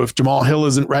not. So if Jamal Hill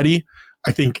isn't ready,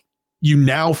 I think you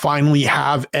now finally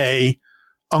have a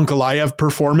Ankalaev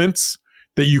performance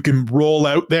that you can roll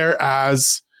out there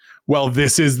as, well,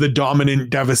 this is the dominant,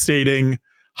 devastating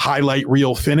highlight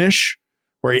reel finish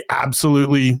where he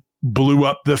absolutely blew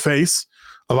up the face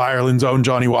of Ireland's own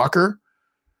Johnny Walker.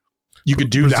 You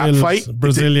could do that fight.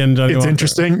 Brazilian Johnny It's Walker.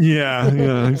 interesting.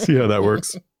 Yeah. I see how that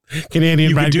works. Canadian.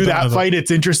 You could do that fight.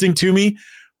 It's interesting to me,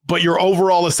 but your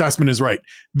overall assessment is right.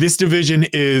 This division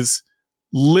is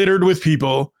littered with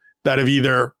people that have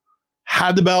either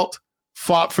had the belt,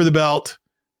 fought for the belt,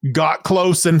 got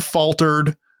close and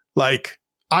faltered. Like,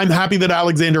 I'm happy that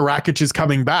Alexander Rakic is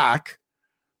coming back,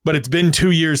 but it's been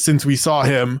 2 years since we saw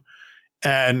him,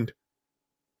 and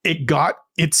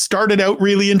it started out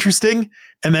really interesting,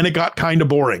 and then it got kind of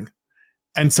boring.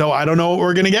 And so I don't know what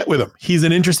we're going to get with him. He's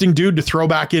an interesting dude to throw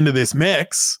back into this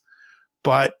mix,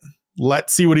 but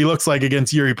let's see what he looks like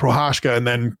against Yuri Prohashka and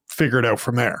then figure it out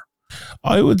from there.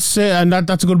 I would say, and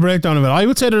that's a good breakdown of it. I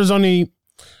would say there's only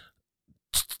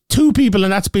 2 people,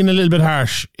 and that's been a little bit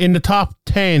harsh, in the top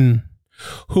 10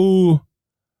 who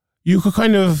you could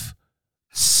kind of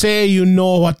say you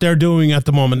know what they're doing at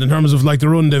the moment in terms of like the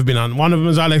run they've been on. One of them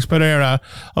is Alex Pereira,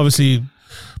 obviously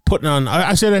putting on,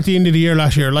 I said at the end of the year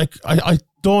last year, like I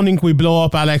don't think we blow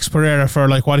up Alex Pereira for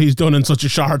like what he's done in such a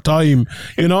short time.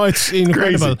 You know, it's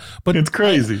incredible. Crazy. But it's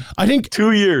crazy. I think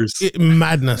 2 years.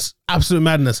 Madness. Absolute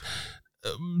madness.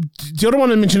 The other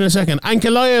one I mentioned in a second,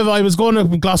 Ankalaev, I was going to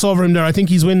gloss over him there. I think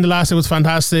he's win the last. It was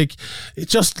fantastic. It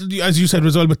just, as you said,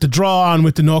 as well, with the draw and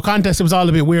with the no contest, it was all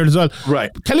a bit weird as well. Right.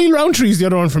 Khalil Roundtree is the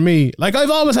other one for me. Like, I've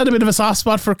always had a bit of a soft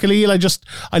spot for Khalil.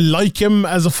 I like him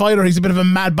as a fighter. He's a bit of a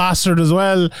mad bastard as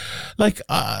well. Like,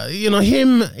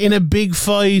 him in a big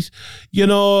fight,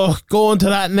 going to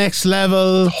that next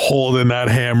level. Holding that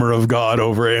hammer of God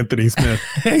over Anthony Smith.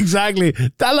 Exactly.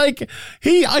 That,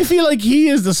 I feel like he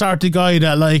is the sort of guy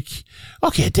that,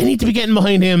 okay, they need to be getting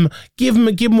behind him. Give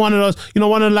him one of those,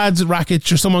 one of the lads at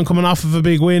Rakic or someone coming off of a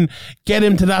big win. Get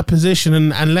him to that position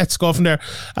and let's go from there.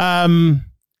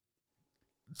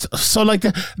 So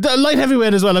the light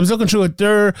heavyweight as well, I was looking through it.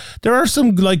 There are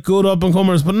some good up and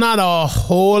comers, but not a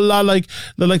whole lot, like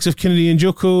the likes of Kennedy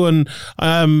Njoku and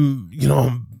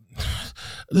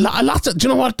lots of, do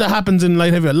you know what that happens in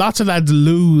light heavyweight? Lots of lads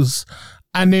lose.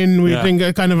 And then we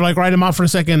think kind of write them off for a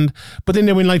second, but then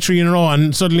they win 3 in a row,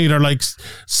 and suddenly they're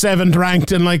 7th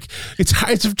ranked, and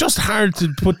it's just hard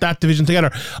to put that division together.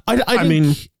 I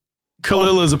mean,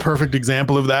 Khalil is a perfect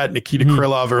example of that. Nikita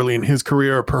Krylov early in his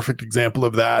career, a perfect example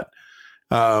of that.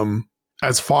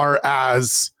 As far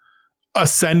as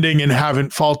ascending and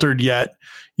haven't faltered yet,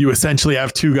 you essentially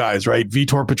have 2 guys, right?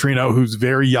 Vitor Petrino, who's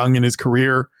very young in his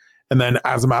career, and then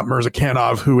Azamat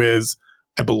Mirzakhanov, who is,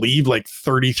 I believe,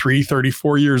 33,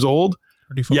 34 years old.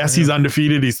 34, yes, he's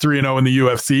undefeated. He's 3-0 in the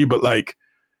UFC, but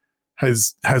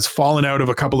has fallen out of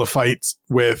a couple of fights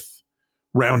with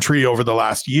Roundtree over the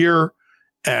last year.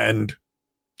 And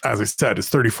as I said, is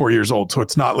 34 years old. So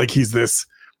it's not like he's this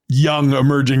young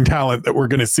emerging talent that we're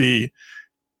going to see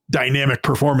dynamic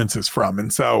performances from.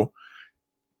 And so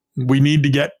we need to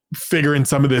get figuring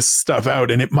some of this stuff out.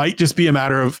 And it might just be a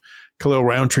matter of Khalil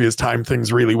Roundtree has timed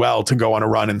things really well to go on a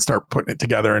run and start putting it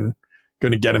together and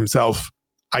going to get himself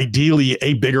ideally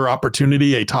a bigger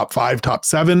opportunity, a top 5, top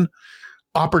 7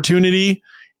 opportunity.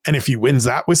 And if he wins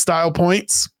that with style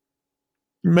points,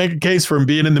 make a case for him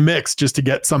being in the mix just to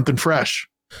get something fresh.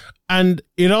 And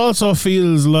it also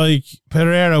feels like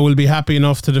Pereira will be happy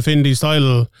enough to defend his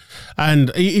title.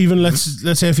 And even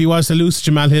let's say if he was to lose to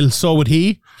Jamal Hill, so would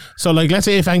he. So let's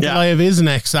say if Ankalaev is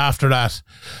next after that,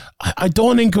 I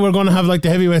don't think we're going to have the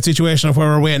heavyweight situation of where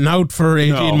we're waiting out for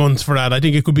 18 months for that. I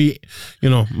think it could be,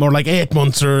 more like 8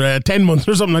 months or 10 months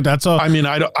or something like that. So I mean,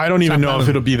 I don't even know if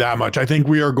it'll be that much. I think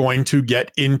we are going to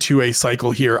get into a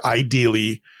cycle here,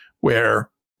 ideally, where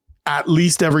at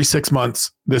least every 6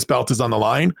 months, this belt is on the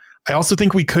line. I also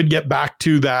think we could get back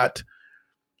to that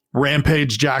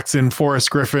Rampage Jackson, Forrest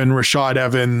Griffin, Rashad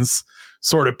Evans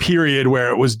sort of period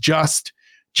where it was just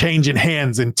changing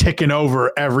hands and ticking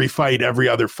over every fight, every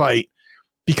other fight,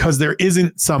 because there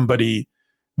isn't somebody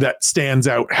that stands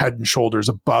out head and shoulders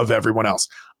above everyone else.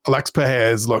 Alex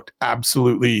Pereira looked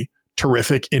absolutely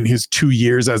terrific in his 2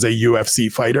 years as a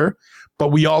UFC fighter, but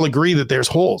we all agree that there's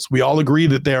holes. We all agree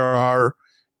that there are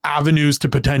avenues to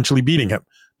potentially beating him.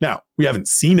 Now, we haven't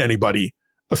seen anybody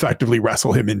effectively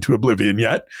wrestle him into oblivion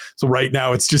yet. So right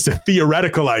now it's just a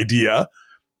theoretical idea,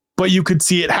 but you could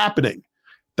see it happening.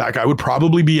 That guy would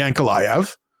probably be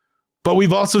Ankalaev, but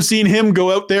we've also seen him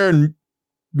go out there and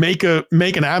make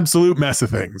an absolute mess of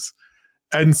things.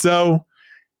 And so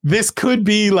this could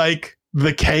be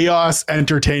the chaos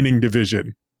entertaining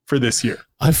division for this year.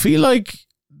 I feel like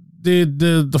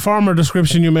the former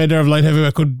description you made there of light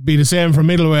heavyweight could be the same for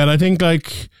middleweight. I think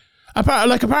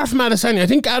apart from Adesanya, I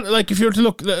think if you were to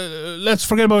look, let's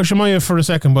forget about Chimaev for a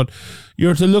second, but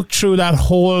you're to look through that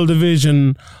whole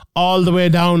division all the way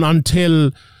down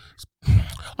until,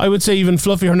 I would say, even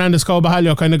Fluffy Hernandez,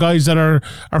 Carvalho, kind of guys that are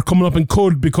coming up and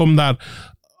could become that.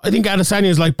 I think Adesanya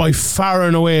is like by far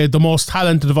and away the most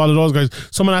talented of all of those guys.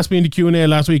 Someone asked me in the Q&A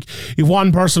last week, if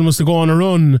one person was to go on a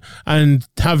run and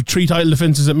have 3 title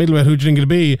defenses at middleweight, who do you think it'd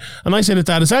be? And I said it's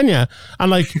Adesanya. And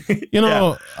like, you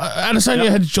know, Adesanya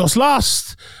had just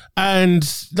lost. And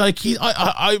like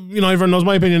I you know, everyone knows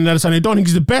my opinion on Adesanya. I don't think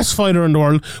he's the best fighter in the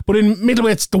world, but in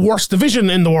middleweight's the worst division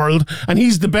in the world, and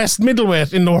he's the best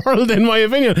middleweight in the world, in my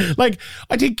opinion. Like,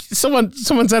 I think someone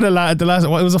said it at the last,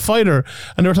 well, it was a fighter,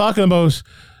 and they were talking about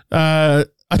I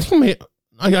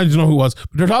don't know who it was, but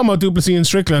they're talking about Duplessis and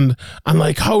Strickland and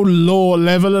like how low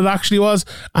level it actually was.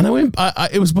 And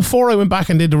it was before I went back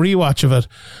and did the rewatch of it.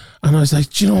 And I was like,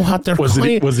 do you know what? Was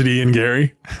it Ian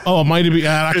Gary? Oh, it might have been. It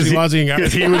actually was Ian Gary.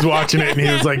 Because he was watching it and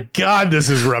he was like, God, this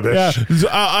is rubbish.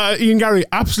 Yeah. Ian Gary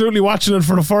absolutely watching it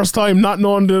for the first time, not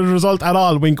knowing the result at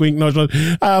all. Wink, wink, nudge, nudge.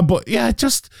 But yeah,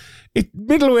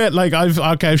 middleweight, like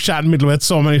I've shat in middleweight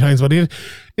so many times, but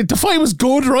the fight was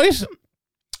good, right?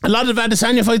 A lot of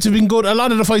Adesanya fights have been good. A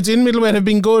lot of the fights in middleweight have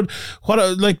been good.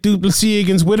 Like Duplessis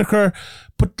against Whitaker.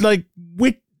 But like,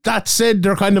 with that said,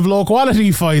 they're kind of low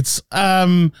quality fights.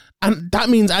 And that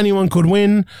means anyone could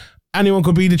win. Anyone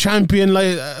could be the champion.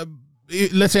 Like,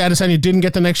 let's say Adesanya didn't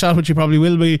get the next shot, which he probably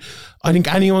will be. I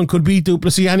think anyone could beat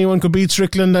Duplessis. Anyone could beat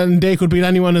Strickland, and they could beat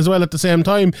anyone as well at the same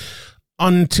time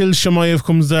until Chimaev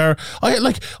comes there. I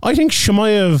think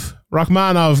Chimaev,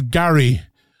 Rachmanov, Gary,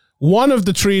 one of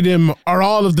the 3 of them or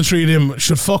all of the 3 of them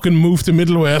should fucking move to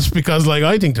middleweight, because like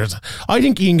I think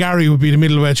Ian Gary would be the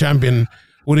middleweight champion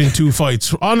within 2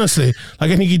 fights. Honestly,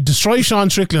 like I think he'd destroy Sean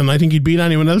Strickland. I think he'd beat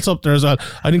anyone else up there as well.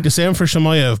 I think the same for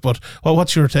Chimaev. But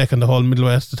what's your take on the whole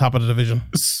middleweight, the top of the division?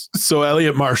 So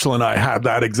Elliot Marshall and I had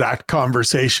that exact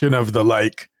conversation of the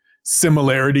like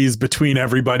similarities between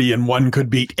everybody, and one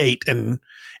could beat 8 and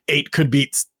 8 could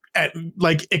beat,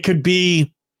 like it could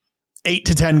be 8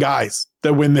 to 10 guys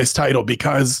that win this title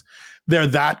because they're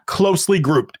that closely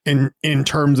grouped in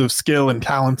terms of skill and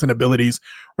talents and abilities,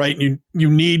 right? You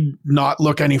need not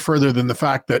look any further than the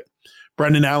fact that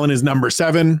Brendan Allen is number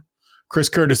 7, Chris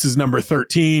Curtis is number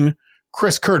 13.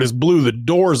 Chris Curtis blew the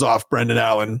doors off Brendan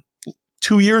Allen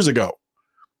 2 years ago.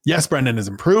 Yes, Brendan has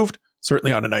improved,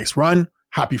 certainly on a nice run.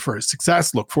 Happy for his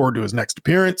success. Look forward to his next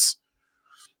appearance.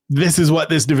 This is what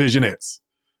this division is.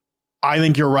 I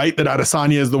think you're right that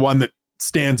Adesanya is the one that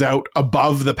stands out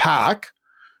above the pack,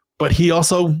 but he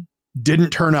also didn't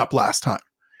turn up last time.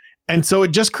 And so it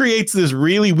just creates this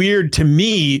really weird, to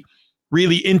me,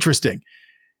 really interesting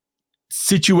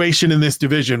situation in this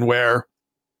division where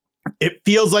it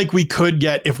feels like we could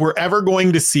get, if we're ever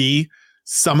going to see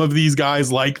some of these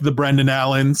guys like the Brendan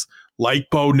Allens, like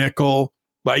Bo Nickel,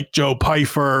 like Joe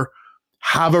Pyfer,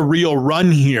 have a real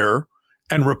run here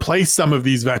and replace some of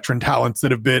these veteran talents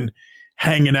that have been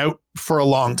hanging out for a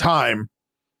long time,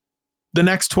 the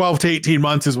next 12 to 18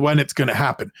 months is when it's going to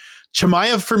happen.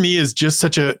 Chimaev for me is just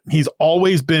he's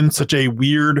always been such a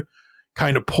weird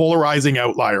kind of polarizing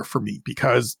outlier for me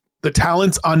because the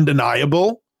talent's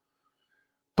undeniable,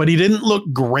 but he didn't look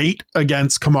great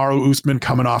against Kamaru Usman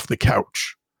coming off the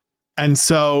couch. And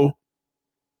so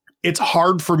it's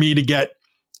hard for me to get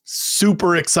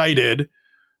super excited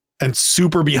and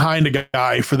super behind a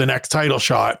guy for the next title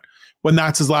shot when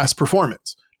that's his last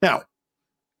performance. Now,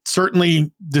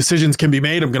 certainly decisions can be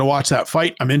made. I'm going to watch that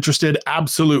fight. I'm interested.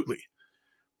 Absolutely.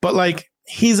 But like,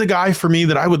 he's a guy for me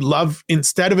that I would love,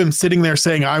 instead of him sitting there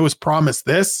saying, I was promised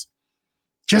this,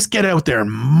 just get out there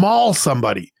and maul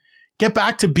somebody. Get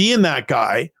back to being that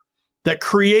guy that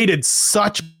created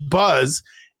such buzz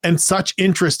and such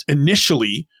interest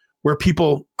initially where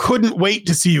people couldn't wait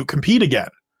to see you compete again.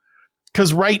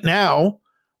 Because right now,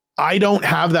 I don't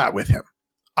have that with him.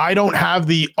 I don't have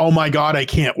the, oh my God, I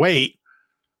can't wait.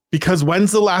 Because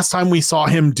when's the last time we saw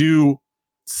him do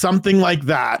something like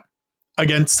that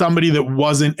against somebody that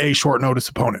wasn't a short notice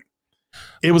opponent?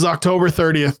 It was October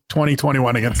 30th,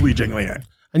 2021 against Li Jingliang.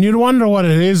 And you'd wonder what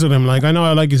it is with him. Like, I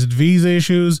know, like, is it visa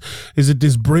issues? Is it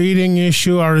this breeding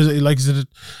issue? Or is it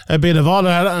a bit of all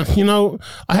that? You know,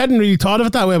 I hadn't really thought of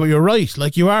it that way, but you're right.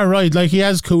 Like, you are right. Like, he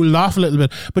has cooled off a little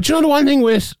bit. But you know the one thing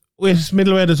with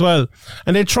middleweight as well,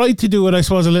 and they tried to do it, I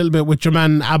suppose, a little bit with your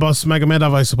man Abbas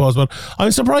Magomedov, I suppose, but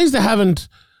I'm surprised they haven't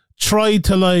tried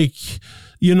to, like,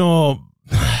 you know,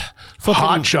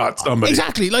 hot shot somebody.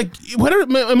 Exactly. Like, whether it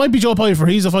might be Joe Pyfer,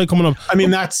 he's a fight coming up. I mean,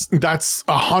 that's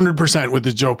 100% what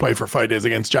the Joe Pyfer fight is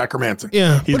against Jack Hermanson.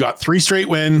 Yeah. He's got 3 straight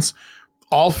wins,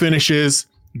 all finishes,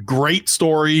 great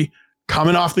story,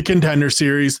 coming off the Contender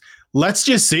Series. Let's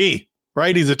just see,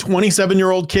 right? He's a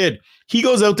 27-year-old kid. He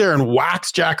goes out there and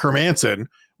whacks Jack Hermanson.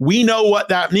 We know what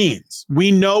that means. We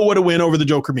know what a win over the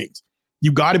Joker means.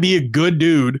 You got to be a good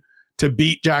dude to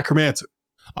beat Jack Hermanson.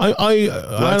 I'm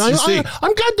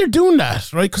glad they're doing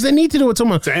that, right? Because they need to do it with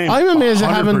someone. Same. I'm amazed they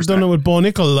 100%. haven't done it with Bo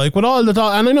Nickel, like with all the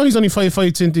talk. And I know he's only 5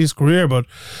 fights into his career, but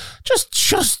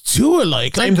just do it,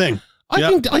 like Same thing.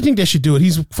 I think they should do it.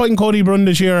 He's fighting Cody Brunn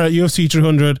this year at UFC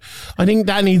 300. I think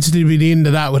that needs to be the end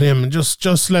of that with him.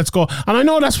 Just let's go. And I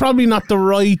know that's probably not the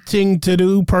right thing to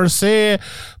do per se,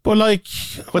 but like,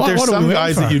 there's some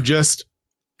guys that you just.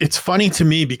 It's funny to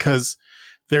me because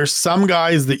there's some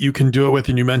guys that you can do it with,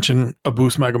 and you mentioned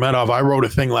Abus Magomedov. I wrote a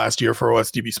thing last year for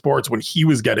OSDB Sports when he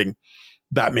was getting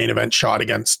that main event shot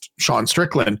against Sean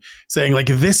Strickland, saying like,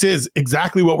 this is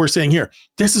exactly what we're saying here.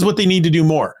 This is what they need to do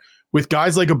more. With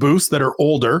guys like Abus that are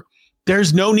older,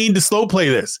 there's no need to slow play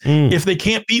this. If they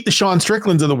can't beat the Sean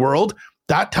Stricklands of the world,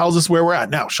 that tells us where we're at.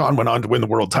 Now, Sean went on to win the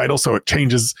world title, so it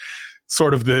changes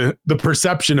sort of the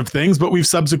perception of things, but we've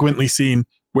subsequently seen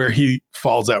where he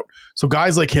falls out. So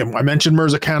guys like him, I mentioned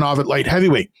Mirzakhanov at light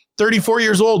heavyweight, 34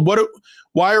 years old.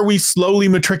 Why are we slowly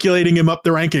matriculating him up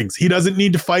the rankings? He doesn't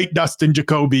need to fight Dustin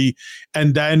Jacoby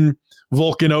and then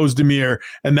Volkan Ozdemir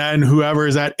and then whoever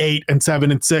is at 8 and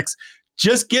 7 and 6.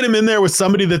 Just get him in there with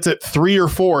somebody that's at 3 or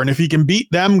 4. And if he can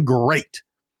beat them, great.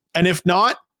 And if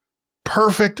not,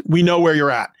 perfect. We know where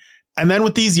you're at. And then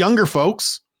with these younger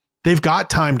folks, they've got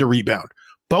time to rebound.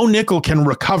 Bo Nickel can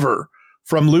recover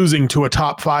from losing to a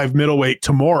top 5 middleweight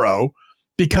tomorrow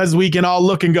because we can all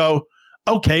look and go,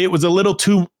 okay, it was a little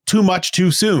too much too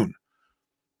soon.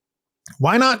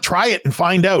 Why not try it and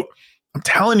find out? I'm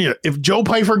telling you, if Joe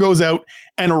Pyfer goes out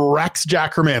and wrecks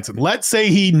Jack Hermanson, let's say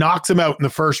he knocks him out in the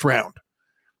first round,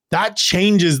 that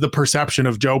changes the perception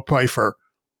of Joe Pyfer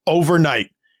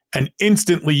overnight. And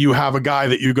instantly you have a guy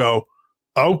that you go,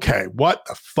 okay, what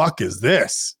the fuck is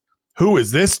this? Who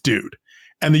is this dude?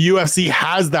 And the UFC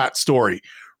has that story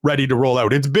ready to roll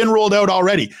out. It's been rolled out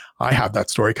already. I have that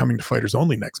story coming to Fighters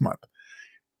Only next month.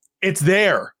 It's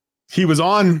there. He was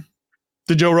on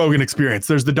the Joe Rogan Experience.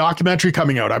 There's the documentary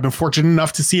coming out. I've been fortunate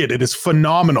enough to see it. It is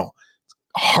phenomenal.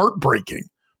 Heartbreaking,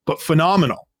 but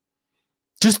phenomenal.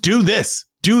 Just do this.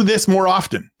 Do this more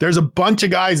often. There's a bunch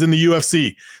of guys in the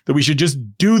UFC that we should just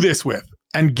do this with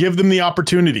and give them the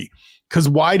opportunity. Because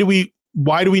why do we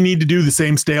need to do the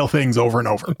same stale things over and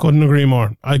over? I couldn't agree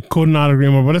more. I could not agree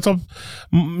more. But it's up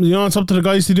to the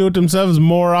guys to do it themselves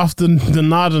more often than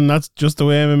not, and that's just the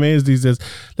way MMA is these days.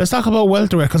 Let's talk about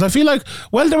welterweight, because I feel like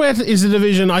welterweight is a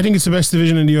division. I think it's the best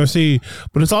division in the UFC,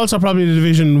 but it's also probably the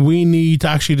division we need to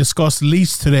actually discuss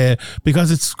least today because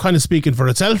it's kind of speaking for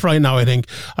itself right now. I think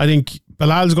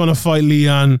Bilal's going to fight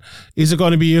Leon. Is it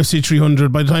going to be UFC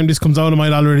 300? By the time this comes out, it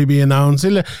might already be announced.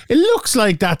 It looks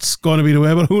like that's going to be the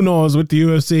way, but who knows with the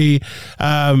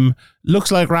UFC.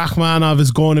 Looks like Rakhmonov is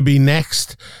going to be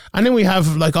next. And then we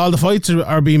have, like, all the fights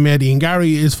are being made. Ian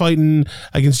Gary is fighting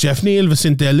against Jeff Neal.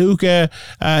 Vicente Luque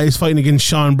is fighting against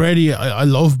Sean Brady. I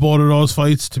love both of those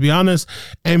fights, to be honest.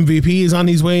 MVP is on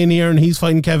his way in here, and he's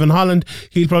fighting Kevin Holland.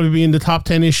 He'll probably be in the top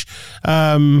 10-ish.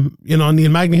 Neil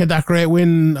Magny had that great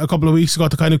win a couple of weeks ago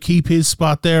to kind of keep his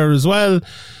spot there as well.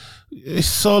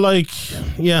 So, like,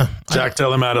 yeah. Jack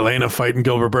Della Maddalena fighting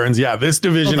Gilbert Burns. Yeah, this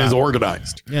division is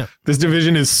organized. Yeah. This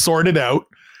division is sorted out,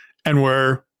 and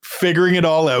we're figuring it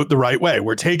all out the right way.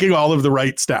 We're taking all of the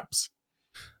right steps.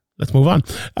 Let's move on.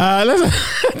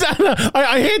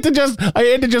 I hate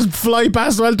to just fly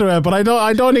past welterweight, but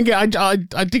I don't think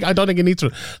it needs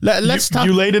to. Let's talk.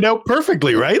 You laid it out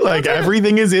perfectly, right? Like,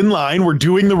 everything is in line. We're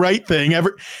doing the right thing.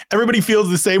 Everybody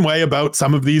feels the same way about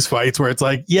some of these fights where it's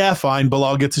like, yeah, fine,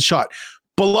 Bilal gets a shot.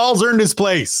 Bilal's earned his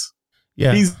place.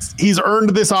 Yeah, he's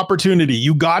earned this opportunity.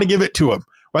 You got to give it to him,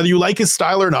 whether you like his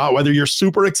style or not, whether you're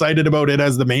super excited about it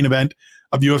as the main event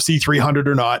of UFC 300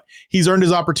 or not. He's earned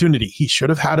his opportunity. He should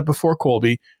have had it before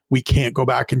Colby. We can't go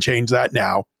back and change that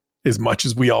now, as much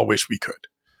as we all wish we could.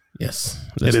 Yes,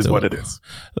 it is what it is.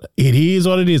 It is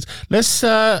what it is. Let's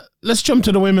jump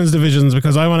to the women's divisions,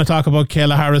 because I want to talk about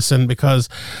Kayla Harrison, because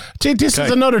this is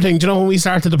another thing. Do you know, when we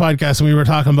started the podcast and we were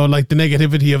talking about, like, the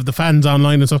negativity of the fans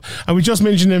online and stuff, and we just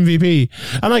mentioned MVP,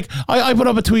 and, like, I put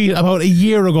up a tweet about a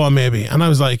year ago maybe, and I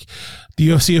was like, the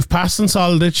UFC have passed on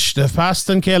Solidich, they've passed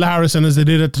on Kayla Harrison, as they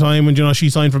did at the time when, you know, she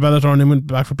signed for Bellator and then went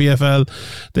back for PFL.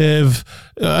 They've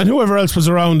and whoever else was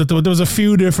around, there was a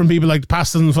few different people, like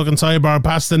passed on fucking Cyborg,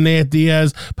 passed on Nate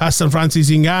Diaz, passed on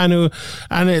Francis Ngannou,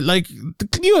 and the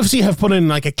UFC have put in,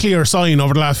 like, a clear sign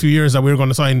over the last few years that we're going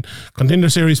to sign Contender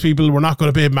Series people. We're not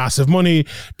going to pay massive money.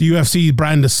 The UFC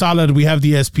brand is solid. We have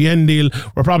the ESPN deal.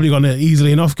 We're probably going to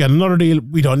easily enough get another deal.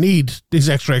 We don't need this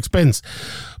extra expense.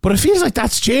 But it feels like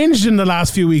that's changed in the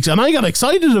last few weeks, and I got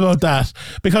excited about that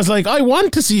because, like, I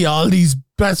want to see all these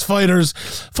best fighters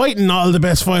fighting all the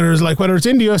best fighters, like whether it's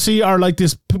in the UFC or like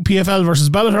this PFL versus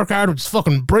Bellator card, which is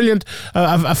fucking brilliant,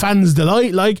 a fan's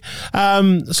delight. Like,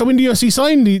 so when the UFC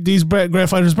signed these great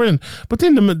fighters, brilliant. But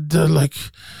then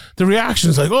the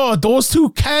reactions like, oh, those two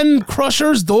can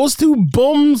crushers, those two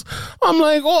bums. I'm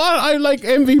like, oh, I like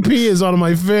MVP is one of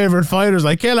my favorite fighters.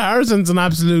 Like Kayla Harrison's an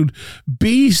absolute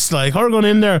beast. Like her going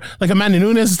in there, like Amanda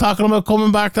Nunes is talking about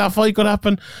coming back, that fight could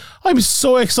happen. I'm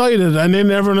so excited, and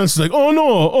then everyone else is like, oh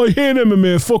no, I hate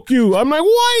MMA, fuck you. I'm like,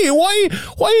 why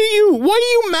are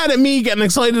you mad at me getting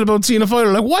excited about seeing a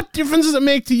fighter? Like, what difference does it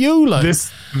make to you? Like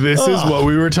this is what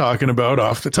we were talking about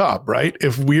off the top, right?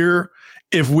 If we're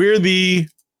the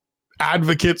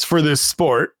advocates for this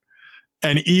sport,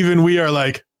 and even we are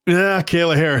like,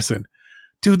 Kayla Harrison,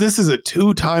 dude, this is a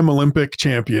 2-time Olympic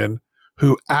champion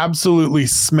who absolutely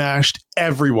smashed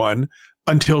everyone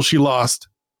until she lost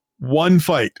one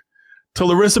fight to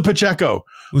Larissa Pacheco,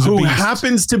 who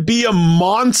happens to be a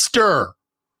monster.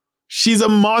 She's a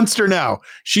monster now.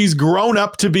 She's grown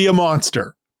up to be a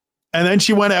monster. And then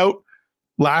she went out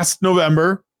last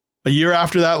November, a year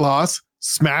after that loss,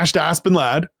 smashed Aspen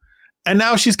Ladd. And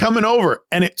now she's coming over,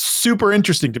 and it's super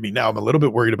interesting to me. Now I'm a little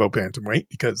bit worried about bantamweight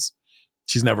because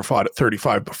she's never fought at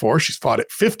 35 before. She's fought at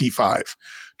 55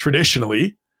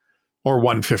 traditionally, or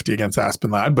 150 against Aspen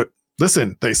Ladd. But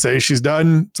listen, they say she's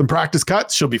done some practice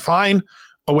cuts. She'll be fine.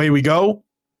 Away we go.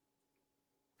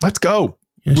 Let's go.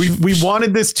 Yeah, we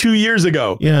wanted this 2 years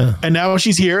ago. Yeah. And now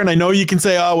she's here. And I know you can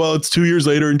say, oh, well, it's 2 years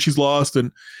later and she's lost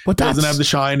and doesn't have the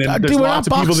shine. And there's lots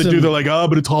of people that do. They're like, oh,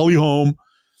 but it's Holly Holm.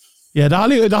 Yeah, the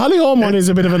Holly Holm one is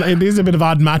a bit of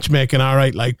odd matchmaking, all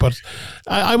right. Like, but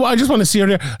I just want to see her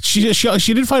there. She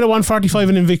did fight a 145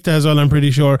 in Invicta as well, I'm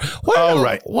pretty sure.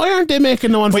 Why aren't they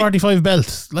making the 145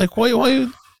 belt? Like, why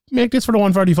make this for the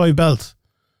 145 belt?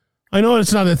 I know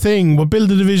it's not a thing, but build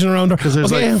a division around her. Because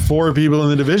there's like 4 people in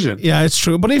the division. Yeah, it's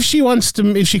true. But if she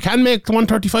can make the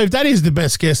 135, that is the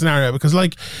best case scenario. Because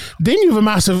like, then you have a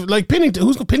massive, like Pennington.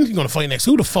 Who's Pennington going to fight next?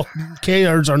 Who the fuck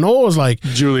cares or knows? Like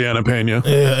Juliana Pena.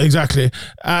 Yeah, exactly.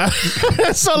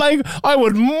 So like, I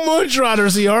would much rather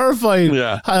see her fight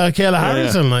Kayla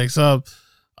Harrison. Like, so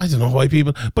I don't know why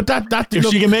people. But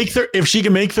if she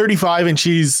can make 35 and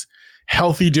she's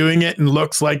healthy doing it and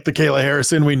looks like the Kayla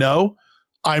Harrison we know,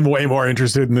 I'm way more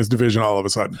interested in this division all of a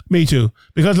sudden. Me too,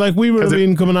 because like we would have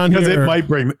been coming on here because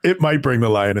it might bring the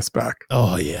Lioness back.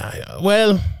 Oh yeah.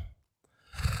 Well,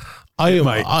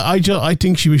 I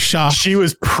think she was shocked. She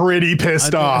was pretty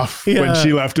pissed off when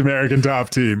she left American Top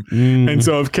Team, and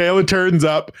so if Kayla turns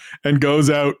up and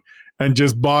goes out and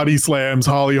just body slams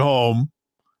Holly Holm,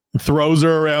 throws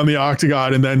her around the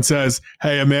octagon, and then says,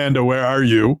 "Hey Amanda, where are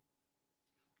you?"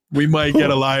 We might get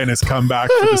a Lioness come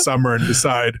back for the summer and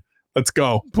decide. Let's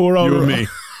go. Poor old you and me.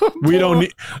 We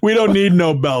don't need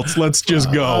no belts. Let's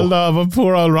just go. I love a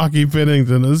poor old Rocky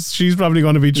Pennington. She's probably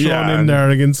going to be thrown in there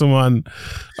against someone.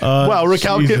 Well,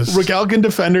 Raquel can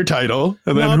defend her title,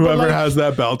 and then whoever has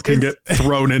that belt can get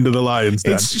thrown into the lion's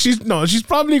den. She's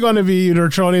probably going to be either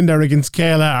thrown in there against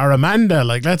Kayla or Amanda.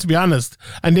 Like, let's be honest,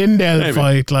 and then they'll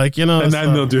fight. Like, you know, and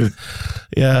then they'll do.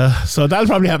 Yeah, so that'll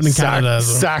probably happen in Canada. Well.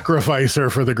 Sacrifice her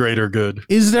for the greater good.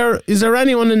 Is there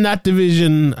anyone in that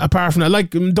division apart from that?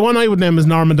 Like the one I would name is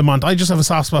Norma Dumont. I just have a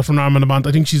soft spot for Norma Dumont.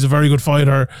 I think she's a very good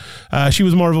fighter. She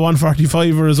was more of a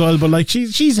 145er as well, but like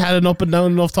she's had an up and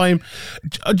down enough time.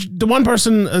 The one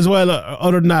person as well,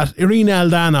 other than that, Irina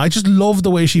Aldana. I just love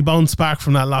the way she bounced back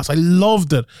from that loss. I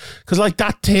loved it because like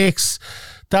that takes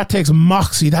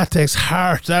moxie, that takes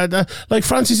heart. Like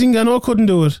Francis Ngannou couldn't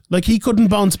do it. Like he couldn't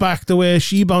bounce back the way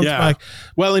she bounced back.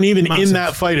 Well, and even in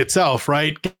that fight itself,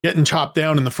 right? Getting chopped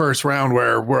down in the first round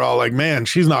where we're all like, man,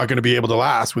 she's not going to be able to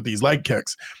last with these leg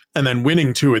kicks. And then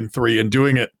winning 2 and 3 and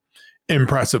doing it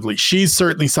impressively. She's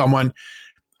certainly someone,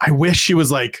 I wish she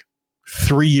was like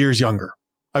 3 years younger.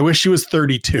 I wish she was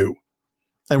 32.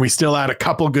 And we still had a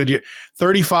couple good years.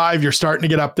 35, you're starting to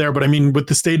get up there. But I mean, with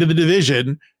the state of the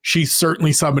division, she's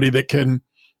certainly somebody that can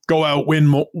go out,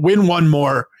 win one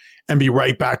more, and be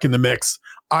right back in the mix.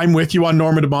 I'm with you on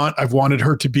Norma Dumont. I've wanted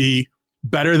her to be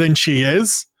better than she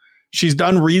is. She's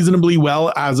done reasonably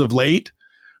well as of late,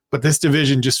 but this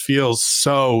division just feels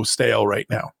so stale right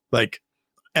now. Like,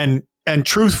 and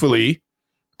truthfully,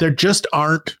 there just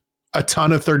aren't a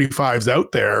ton of 35s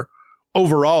out there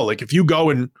overall. Like, if you go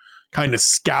and kind of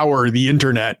scour the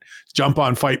internet, jump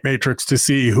on Fight Matrix to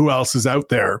see who else is out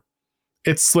there,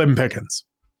 it's slim pickings.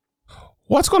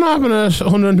 What's going to happen at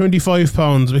 125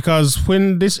 pounds? Because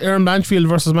when this Aaron Blanchfield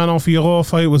versus Manon Fiorot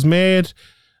fight was made,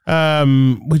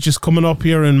 which is coming up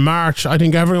here in March, I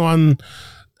think everyone's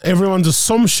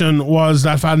assumption was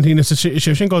that Valentina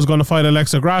Shevchenko is going to fight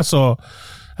Alexa Grasso.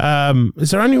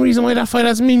 Is there any reason why that fight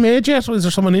hasn't been made yet? Is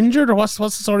there someone injured, or what's the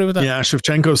story with that? Yeah,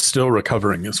 Shevchenko's still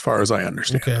recovering, as far as I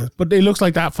understand. Okay, but it looks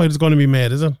like that fight is going to be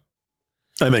made, is it?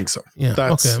 I think so. Yeah.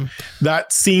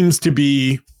 That seems to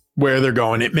be where they're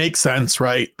going. It makes sense,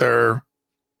 right? They're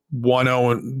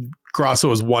 1-0 and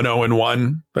Grasso is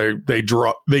 1-0-1.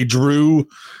 They drew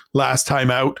last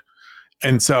time out.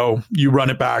 And so you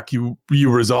run it back, you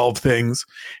resolve things,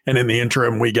 and in the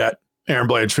interim, we get Aaron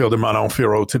Blanchfield and Manon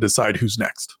Fiorot to decide who's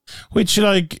next. Which,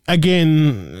 like,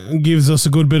 again, gives us a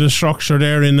good bit of structure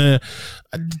there.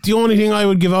 The only thing I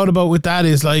would give out about with that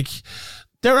is, like,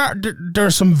 there are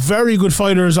some very good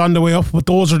fighters on the way up, but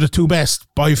those are the two best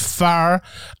by far,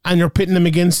 and you're pitting them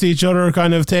against each other,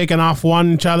 kind of taking off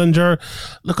one challenger.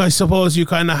 Look, I suppose you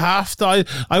kind of have to.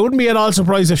 I wouldn't be at all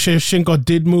surprised if Shevchenko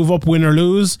did move up, win or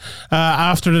lose,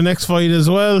 after the next fight as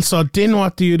well. So then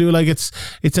what do you do? Like, it's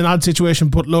an odd situation,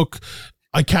 but look,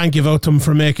 I can't give out to them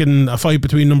for making a fight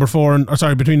between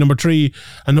between number 3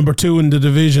 and number 2 in the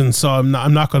division. So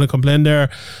I'm not going to complain there.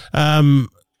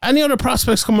 Any other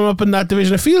prospects coming up in that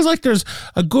division? It feels like there's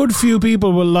a good few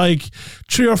people with like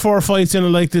 3 or 4 fights in it,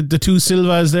 like the two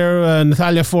Silvas there,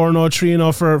 Natalia 4-0,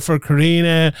 3-0 for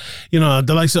Karina. You know,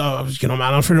 the likes of,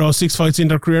 Manon Fiorot, 6 fights in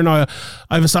their career now.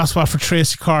 I have a soft spot for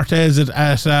Tracy Cortez at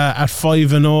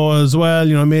 5-0 as well.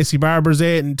 You know, Macy Barber's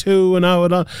 8-2 and now.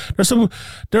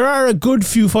 There are a good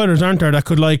few fighters, aren't there, that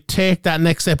could like take that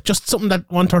next step, just something that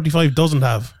 135 doesn't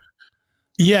have.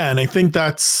 Yeah, and I think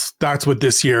that's what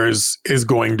this year is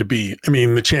going to be. I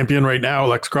mean, the champion right now,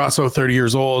 Alex Grasso, 30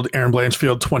 years old, Aaron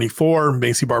Blanchfield, 24,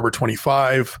 Macy Barber,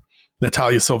 25,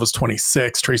 Natalia Silva's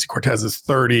 26, Tracy Cortez is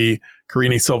 30,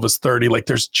 Karine Silva's 30. Like,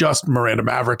 there's just Miranda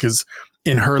Maverick is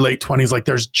in her late 20s. Like,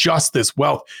 there's just this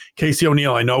wealth. Casey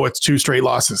O'Neill, I know it's 2 straight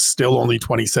losses, still only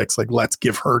 26. Like, let's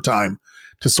give her time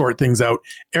to sort things out.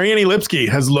 Ariane Lipski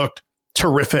has looked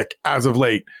terrific as of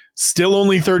late, still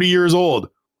only 30 years old.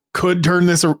 Could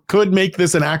make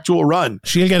this an actual run.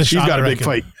 She's got a big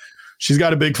fight. She's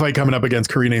got a big fight coming up against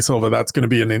Karine Silva. That's going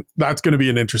to be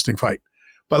an interesting fight.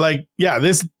 But like, yeah,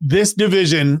 this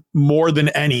division more than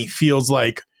any feels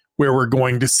like where we're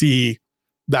going to see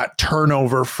that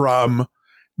turnover from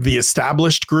the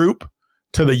established group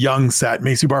to the young set.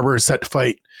 Macy Barber is set to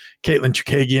fight Caitlin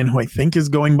Chukagian, who I think is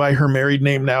going by her married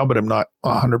name now, but I'm not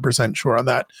 100% sure on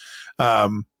that.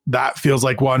 That feels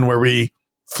like one where we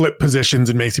flip positions,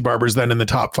 and Macy Barber's then in the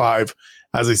top 5.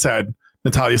 As I said,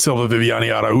 Natalia Silva,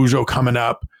 Viviane Araujo coming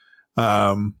up.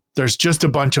 There's just a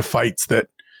bunch of fights that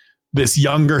this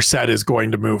younger set is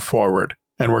going to move forward,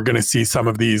 and we're going to see some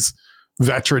of these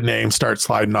veteran names start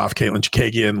sliding off. Caitlin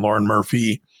Chukagian, Lauren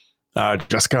Murphy,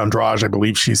 Jessica Andrade. I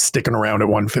believe she's sticking around at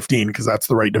 115 because that's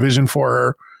the right division for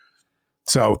her.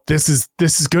 So this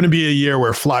is going to be a year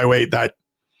where flyweight, that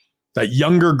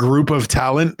younger group of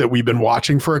talent that we've been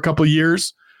watching for a couple of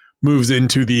years, moves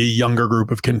into the younger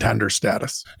group of contender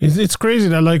status. It's crazy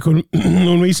that, like,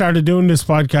 when we started doing this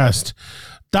podcast,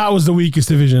 that was the weakest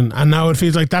division, and now it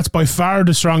feels like that's by far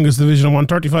the strongest division.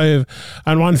 135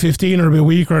 and 115 are a bit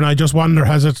weaker, and I just wonder,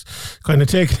 has it kind of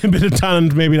taken a bit of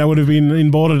talent maybe that would have been in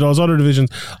both of those other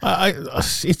divisions?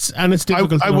 It's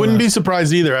difficult. I wouldn't be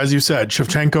surprised either, as you said.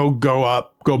 Shevchenko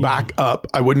go back up.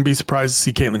 I wouldn't be surprised to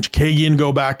see Caitlin Chukagian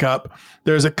go back up.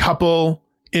 There's a couple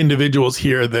individuals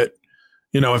here that,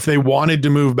 if they wanted to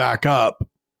move back up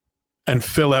and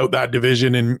fill out that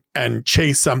division and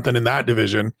chase something in that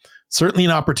division, certainly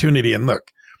an opportunity. And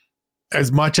look, as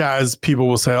much as people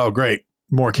will say, oh, great,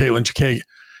 more Caitlin Chukagian,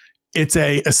 it's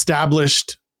a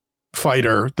established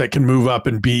fighter that can move up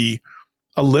and be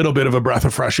a little bit of a breath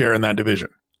of fresh air in that division.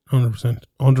 100%.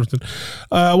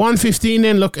 115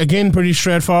 then, look, again, pretty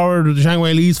straightforward. Zhang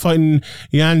Wei Li's fighting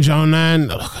Yan Zhaonan.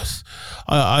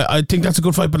 I think that's a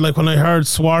good fight, but like when I heard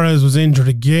Suarez was injured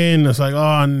again, it's like,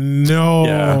 oh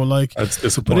no, that's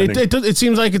disappointing. But it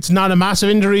seems like it's not a massive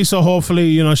injury, so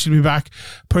hopefully, she'll be back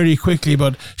pretty quickly.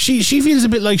 But she feels a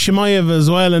bit like Shimaev as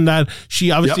well, in that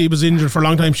she obviously was injured for a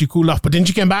long time. She cooled off, but then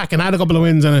she came back and had a couple of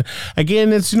wins, and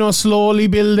again, it's slowly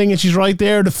building, and she's right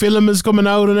there. The film is coming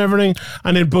out and everything,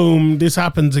 and then boom, this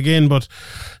happens again. But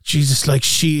Jesus, like,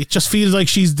 it just feels like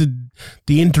she's the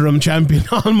interim champion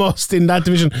almost in that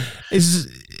division.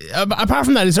 Apart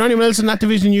from that, is there anyone else in that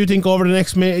division you think over the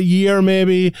next year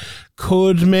maybe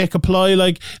could make a ply?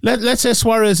 Like, let's say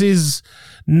Suarez is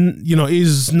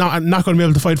not going to be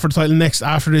able to fight for the title next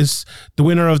after this. The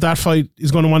winner of that fight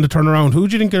is going to want to turn around. Who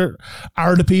do you think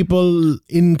are the people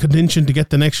in contention to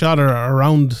get the next shot or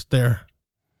around there?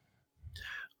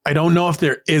 I don't know if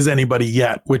there is anybody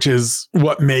yet, which is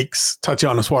what makes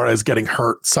Tatiana Suarez getting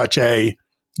hurt such a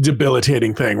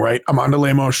debilitating thing, right? Amanda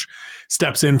Lemos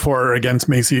steps in for her against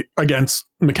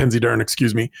Mackenzie Dern,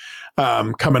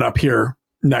 coming up here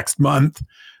next month.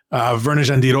 Verna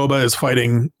Jandiroba is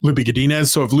fighting Lupi Godinez.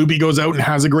 So if Lupi goes out and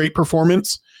has a great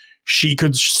performance, she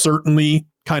could certainly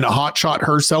kind of hotshot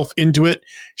herself into it.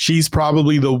 She's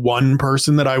probably the one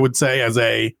person that I would say as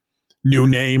a new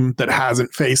name that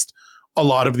hasn't faced a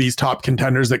lot of these top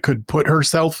contenders that could put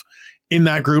herself in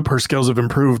that group. Her skills have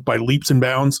improved by leaps and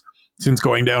bounds since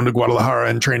going down to Guadalajara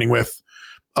and training with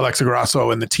Alexa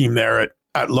Grasso and the team there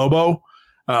at Lobo,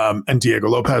 and Diego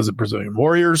Lopez at Brazilian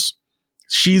Warriors.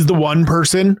 She's the one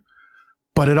person,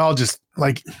 but it all just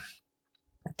like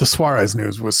the Suarez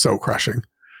news was so crushing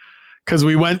because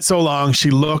we went so long.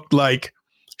 She looked like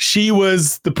she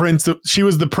was the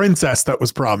princess that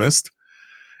was promised.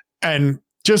 And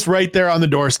just right there on the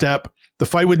doorstep, the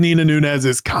fight with Nina Nunes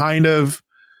is kind of,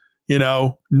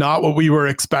 not what we were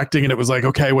expecting. And it was like,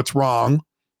 okay, what's wrong?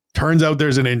 Turns out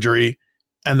there's an injury.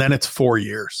 And then it's 4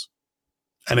 years.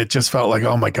 And it just felt like,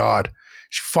 oh my God,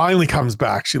 she finally comes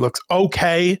back. She looks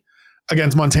okay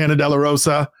against Montana De La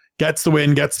Rosa, gets the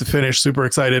win, gets the finish, super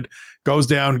excited, goes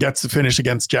down, gets the finish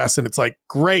against Jess. And it's like,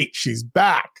 great, she's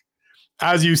back.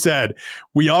 As you said,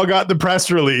 we all got the press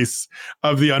release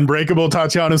of the Unbreakable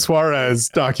Tatiana Suarez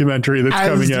documentary that's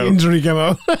coming out. Injury came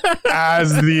out.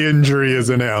 As the injury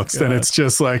is announced. God. And it's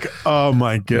just like, oh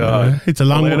my God. It's a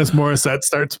long Alanis Morissette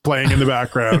starts playing in the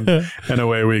background and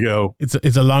away we go.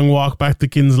 It's a long walk back to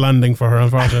King's Landing for her,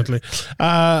 unfortunately.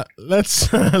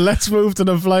 Let's move to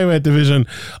the flyweight division.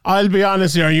 I'll be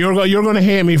honest here, you're going to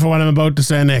hate me for what I'm about to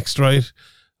say next, right?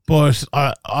 But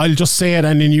I'll just say it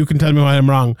and then you can tell me why I'm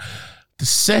wrong. The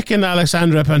second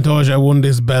Alexandra Pantoja won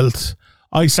this belt,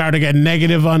 I started getting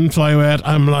negative on flyweight.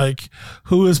 I'm like,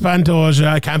 who is Pantoja?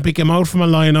 I can't pick him out from a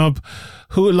lineup.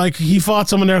 He fought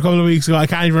someone there a couple of weeks ago. I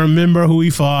can't even remember who he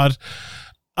fought.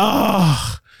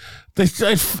 It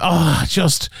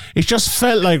just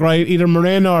felt like, right, either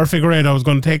Moreno or Figueiredo was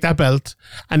going to take that belt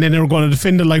and then they were going to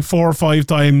defend it like 4 or 5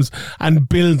 times and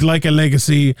build like a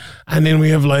legacy. And then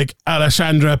we have like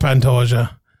Alexandra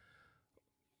Pantoja.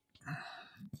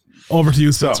 Over to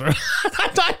you, Spencer.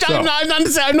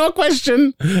 I'm no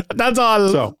question. That's all.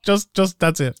 So, just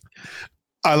that's it.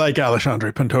 I like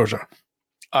Alexandre Pantoja.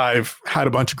 I've had a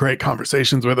bunch of great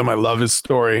conversations with him. I love his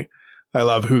story. I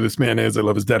love who this man is. I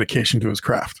love his dedication to his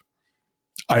craft.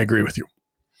 I agree with you.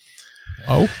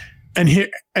 Oh, and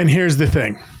here's the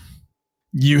thing.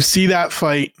 You see that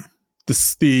fight,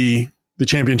 the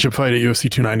championship fight at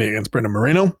UFC 290 against Brandon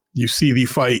Moreno. You see the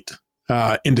fight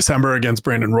in December against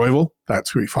Brandon Royval. That's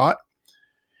who he fought.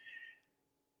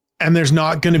 And there's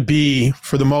not going to be,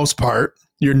 for the most part,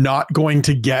 you're not going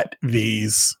to get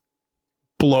these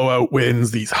blowout wins,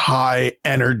 these high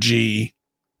energy,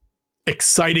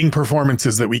 exciting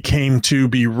performances that we came to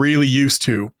be really used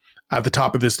to at the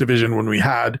top of this division when we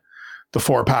had the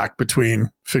 4-pack between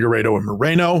Figueiredo and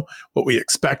Moreno, what we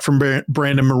expect from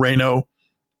Brandon Moreno,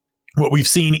 what we've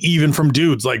seen even from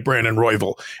dudes like Brandon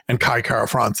Royval and Kai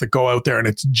Kara-France that go out there and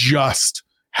it's just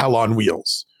hell on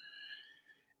wheels.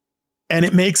 And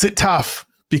it makes it tough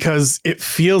because it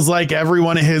feels like every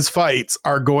one of his fights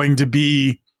are going to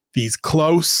be these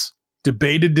close,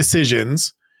 debated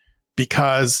decisions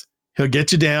because he'll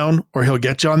get you down or he'll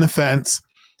get you on the fence.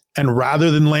 And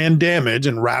rather than land damage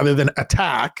and rather than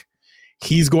attack,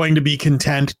 he's going to be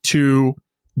content to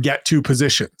get to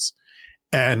positions.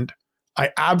 And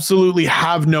I absolutely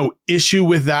have no issue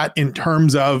with that in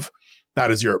terms of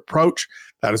that is your approach.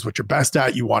 That is what you're best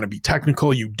at. You want to be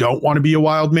technical. You don't want to be a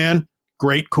wild man.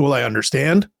 Great, cool, I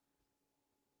understand.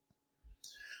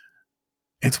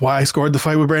 It's why I scored the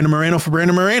fight with Brandon Moreno for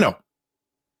Brandon Moreno.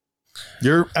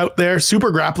 You're out there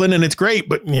super grappling and it's great,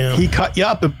 but he cut you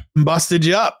up and busted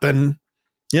you up. And,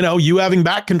 you having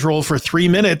back control for 3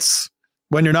 minutes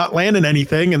when you're not landing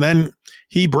anything and then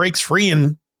he breaks free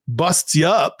and busts you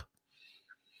up.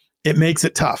 It makes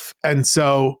it tough. And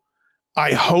so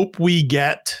I hope we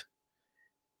get,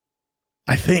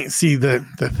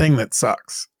 the thing that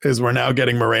sucks is we're now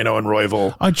getting Moreno and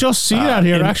Royval. I just see that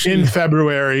here in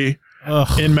February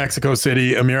in Mexico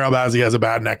City. Amir Albazi has a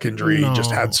bad neck injury. He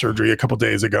just had surgery a couple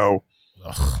days ago.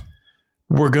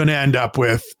 We're going to end up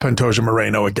with Pantoja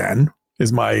Moreno again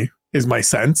is my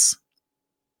sense.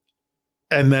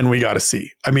 And then we got to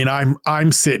see. I mean,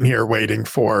 I'm sitting here waiting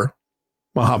for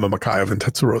Muhammad Makayev and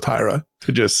Tetsuro Taira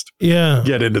to just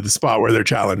get into the spot where they're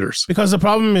challengers. Because the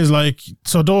problem is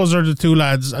so those are the 2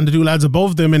 lads, and the 2 lads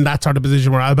above them in that sort of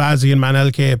position were Albazi and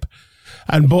Manel Cape.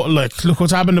 And look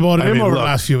what's happened to both of them over the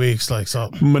last few weeks.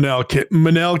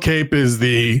 Manel Cape is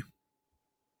the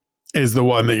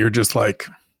one that you're just like,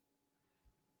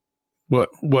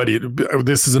 What do you,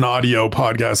 this is an audio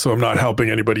podcast, so I'm not helping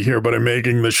anybody here, but I'm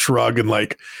making the shrug and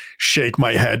like shake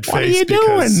my head face. What are you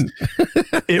doing?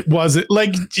 It wasn't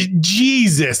like,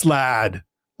 Jesus, lad.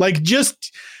 Like,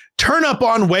 just turn up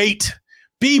on weight,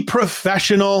 be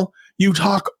professional. You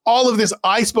talk all of this.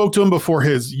 I spoke to him before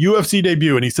his UFC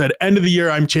debut and he said, end of the year,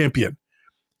 I'm champion.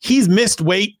 He's missed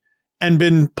weight and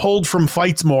been pulled from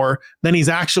fights more than he's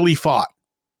actually fought.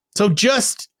 So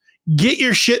just get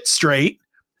your shit straight.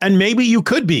 And maybe you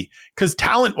could be, because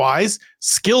talent-wise,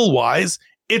 skill-wise,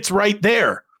 it's right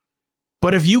there.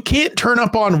 But if you can't turn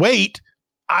up on weight,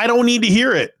 I don't need to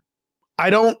hear it. I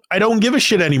don't give a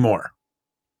shit anymore.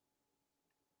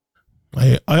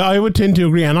 I would tend to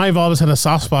agree, and I've always had a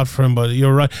soft spot for him. But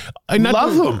you're right. I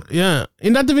love him. Yeah,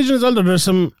 in that division as well, there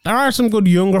are some good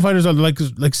younger fighters,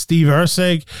 like Steve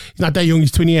Erceg. He's not that young;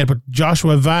 he's 28. But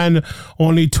Joshua Van,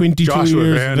 only 22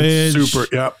 years of age.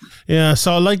 Super, yeah.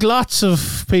 So like lots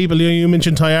of people, you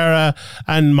mentioned Tayara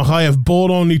and Makhayev,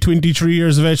 both only 23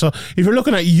 years of age. So if you're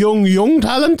looking at young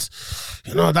talent,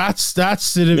 that's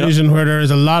the division where there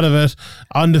is a lot of it,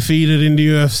 undefeated in the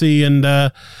UFC,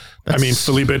 and.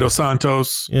 Felipe Dos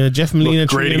Santos. Yeah, Jeff Molina.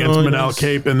 Great against Manel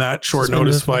Cape in that short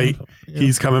notice fight. Yeah.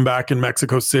 He's coming back in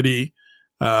Mexico City.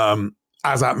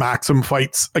 As at Maxim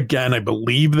fights again, I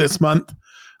believe this month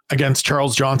against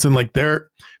Charles Johnson. Like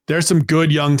there's some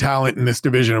good young talent in this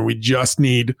division, and we just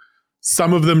need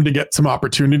some of them to get some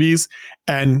opportunities.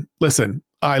 And listen,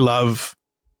 I'm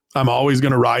always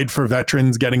going to ride for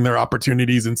veterans getting their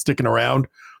opportunities and sticking around,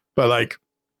 but like,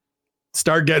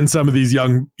 start getting some of these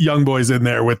young boys in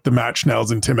there with the Matt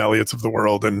Schnells and Tim Elliott's of the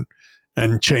world and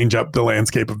change up the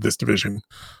landscape of this division.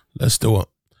 Let's do it.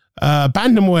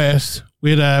 Bantamweight,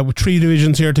 with 3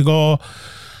 divisions here to go.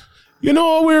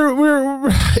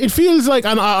 It feels like,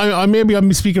 and I maybe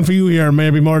I'm speaking for you here,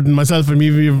 maybe more than myself, and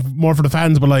maybe more for the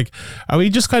fans, but like, are we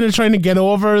just kind of trying to get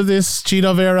over this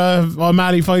Cheeto Vera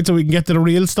O'Malley fight so we can get to the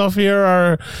real stuff here?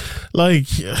 Or like,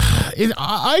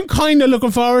 I'm kind of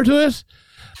looking forward to it.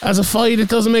 As a fight, it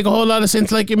doesn't make a whole lot of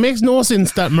sense. Like, it makes no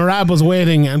sense that Merab was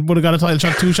waiting and would have got a title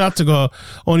shot 2 shots ago,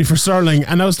 only for Sterling,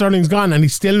 and now Sterling's gone and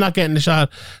he's still not getting the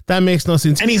shot. That makes no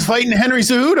sense. And he's fighting Henry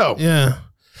Cejudo. Yeah.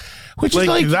 Which is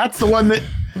like, that's the one that,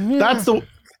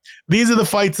 these are the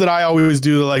fights that I always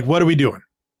do. Like, what are we doing?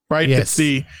 Right? Yes.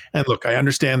 And look, I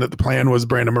understand that the plan was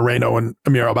Brandon Moreno and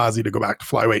Amir Albazi to go back to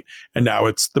flyweight, and now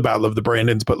it's the battle of the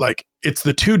Brandons, but like, it's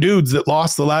the 2 dudes that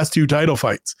lost the last 2 title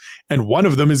fights, and one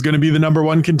of them is going to be the number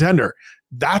 1 contender.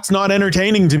 That's not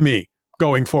entertaining to me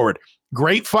going forward.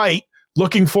 Great fight,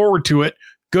 looking forward to it.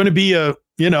 Going to be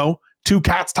 2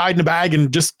 cats tied in a bag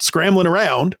and just scrambling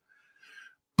around.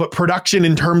 But production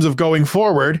in terms of going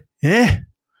forward, if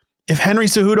Henry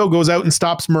Cejudo goes out and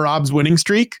stops Merab's winning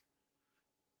streak,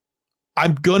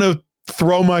 I'm going to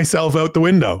throw myself out the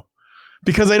window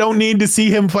because I don't need to see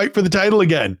him fight for the title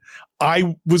again.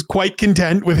 I was quite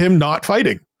content with him not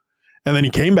fighting. And then he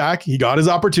came back. He got his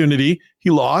opportunity. He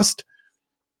lost.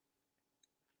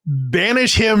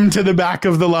 Banish him to the back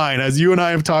of the line, as you and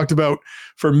I have talked about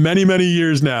for many, many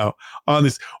years now on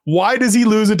this. Why does he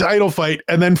lose a title fight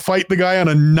and then fight the guy on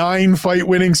a 9-fight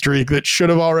winning streak that should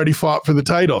have already fought for the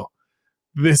title?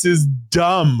 This is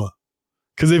dumb.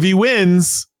 Because if he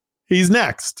wins, he's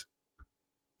next.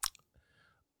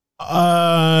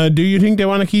 Do you think they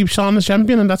want to keep Sean as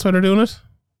champion and that's why they're doing it?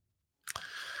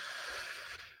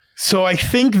 So I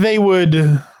think they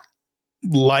would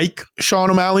like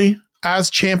Sean O'Malley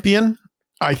as champion.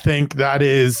 I think that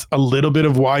is a little bit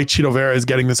of why Cheeto Vera is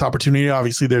getting this opportunity.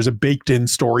 Obviously, there's a baked-in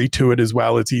story to it as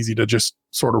well. It's easy to just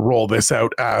sort of roll this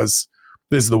out as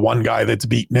this is the one guy that's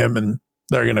beaten him and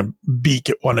they're going to beak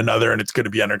at one another and it's going to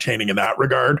be entertaining in that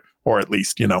regard, or at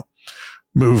least,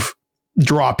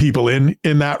 draw people in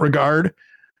that regard.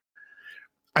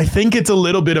 I think it's a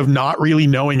little bit of not really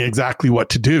knowing exactly what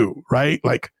to do, right?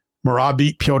 Like Merab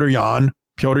beat Piotr Jan.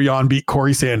 Piotr Jan beat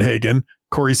Corey Sandhagen.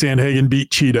 Corey Sandhagen beat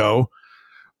Cheeto.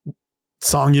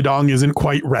 Song Yadong isn't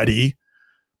quite ready.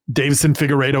 Davison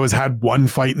Figueiredo has had 1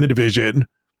 fight in the division.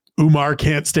 Umar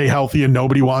can't stay healthy and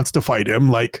nobody wants to fight him.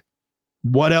 Like,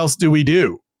 what else do we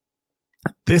do?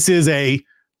 This is a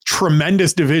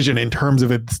tremendous division in terms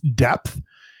of its depth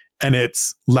and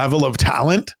its level of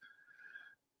talent,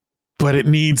 but it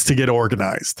needs to get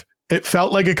organized. It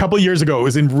felt like a couple of years ago, it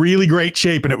was in really great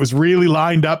shape and it was really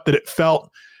lined up that it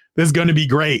felt this is going to be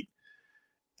great.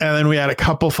 And then we had a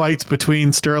couple fights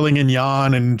between Sterling and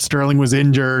Jan, and Sterling was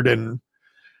injured. And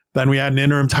then we had an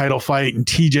interim title fight and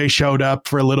TJ showed up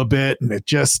for a little bit, and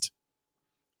it's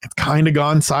kind of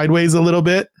gone sideways a little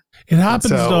bit. It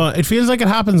happens though. It feels like it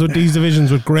happens with these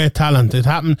divisions with great talent. It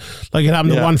happened at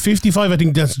 155. I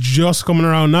think that's just coming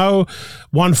around now.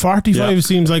 145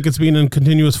 seems like it's been in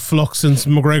continuous flux since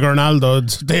McGregor and Aldo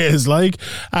days.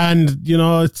 And you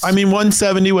know, it's. I mean,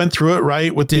 170 went through it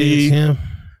right with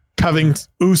Covington,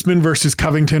 Usman versus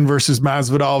Covington versus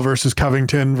Masvidal versus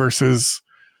Covington versus.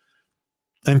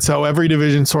 And so every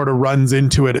division sort of runs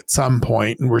into it at some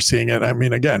point, and we're seeing it. I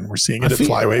mean, again, we're seeing it at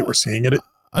flyweight. We're seeing it at.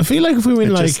 I feel like if we win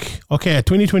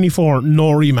 2024, no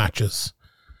rematches.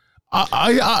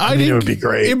 I think it would be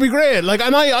great. It'd be great. And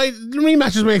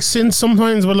rematches make sense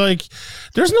sometimes, but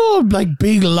there's no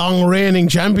big long reigning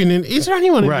champion. Is there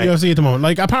anyone in the UFC at the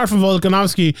moment? Apart from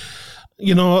Volkanovski,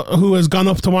 you know, who has gone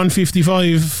up to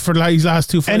 155 for his last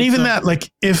two fights. And even that,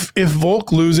 if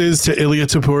Volk loses to Ilia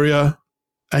Topuria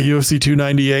at UFC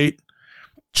 298,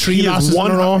 3 losses in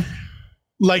a row.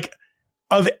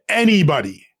 Of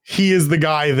anybody, he is the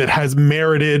guy that has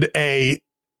merited a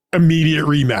immediate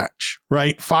rematch,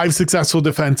 right? 5 successful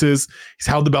defenses. He's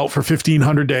held the belt for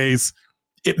 1,500 days.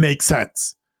 It makes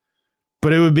sense.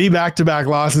 But it would be back-to-back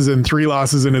losses and 3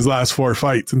 losses in his last 4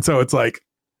 fights. And so it's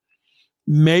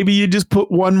maybe you just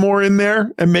put one more in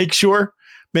there and make sure.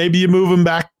 Maybe you move him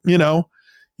back, you know,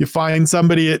 you find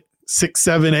somebody at 6,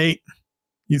 7, 8.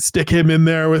 You stick him in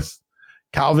there with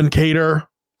Calvin Kattar.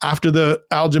 After the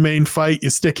Aljamain fight, you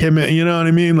stick him in, you know what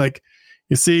I mean?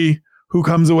 You see who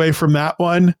comes away from that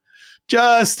one,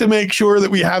 just to make sure that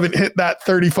we haven't hit that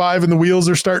 35 and the wheels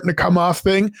are starting to come off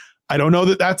thing. I don't know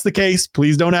that that's the case.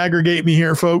 Please don't aggregate me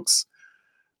here, folks.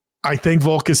 I think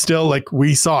Volk is still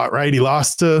we saw it, right? He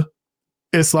lost to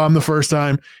Islam the first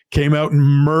time, came out and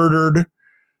murdered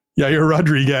Yair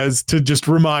Rodriguez to just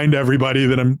remind everybody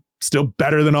that I'm still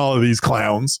better than all of these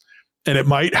clowns. And it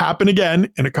might happen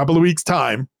again in a couple of weeks'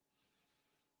 time.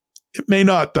 It may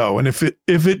not, though. And if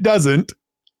it doesn't,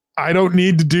 I don't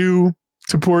need to do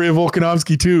Topuria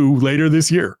Volkanovski 2 later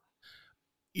this year.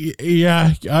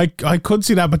 Yeah, I could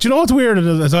see that. But you know what's weird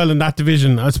as well in that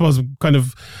division? I suppose kind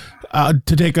of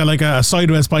to take a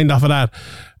sideways point off of that.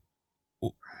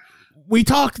 We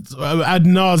talked ad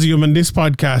nauseum in this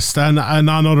podcast and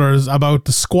on others about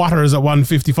the squatters at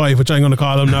 155, which I'm going to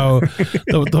call them now,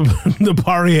 the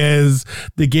Poiriers,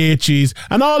 the Gaethjes,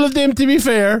 and all of them, to be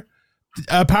fair,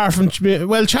 apart from,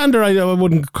 Chandler, I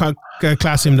wouldn't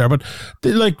class him there, but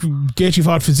Gaethje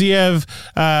fought Fiziev,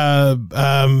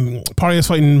 Poirier's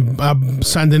fighting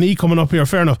Saint-Denis coming up here,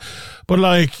 fair enough. But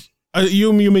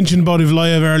you mentioned about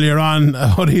Evloev earlier on,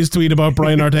 about his tweet about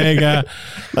Brian Ortega.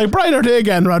 Brian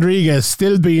Ortega and Rodriguez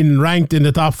still being ranked in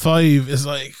the top 5 is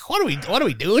what are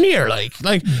we doing here?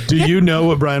 Do you know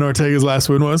what Brian Ortega's last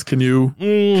win was? Can you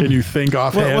think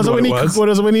offhand was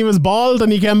it when he was bald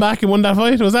and he came back and won that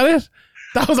fight? Was that it?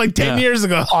 That was 10 years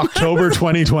ago. October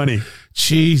 2020.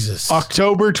 Jesus.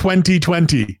 October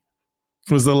 2020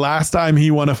 was the last time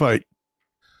he won a fight.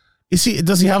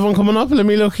 Does he have one coming up? Let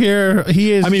me look here.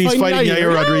 He is. I mean, he's fighting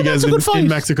Yair Rodriguez in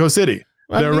Mexico City.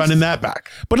 They're running that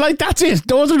back. But that's it.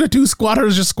 Those are the two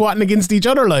squatters just squatting against each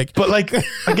other. But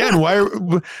again, why?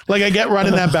 I get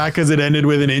running that back because it ended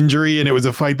with an injury and it was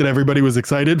a fight that everybody was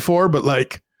excited for.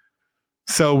 But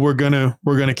so we're gonna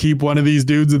keep one of these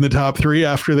dudes in the top 3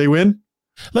 after they win.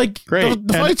 Great.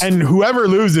 And whoever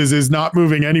loses is not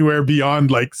moving anywhere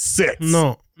beyond 6.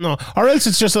 No, or else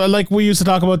it's just we used to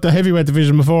talk about the heavyweight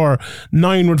division before.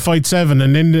 9 would fight 7,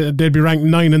 and then they'd be ranked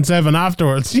 9 and 7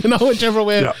 afterwards. You know, whichever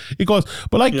way it goes.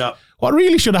 But what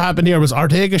really should have happened here was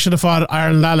Ortega should have fought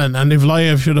Aaron Allen, and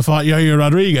Evloev should have fought Yair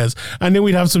Rodriguez, and then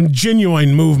we'd have some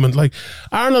genuine movement.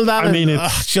 Arnold Allen. I mean,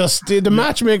 it's just the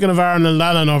matchmaking of Arnold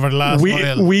Allen over the last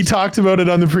while. We talked about it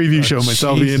on the preview show,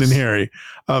 myself, Ian, and Harry,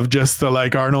 of just the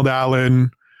Arnold Allen.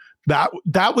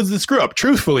 That was the screw up,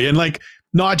 truthfully, and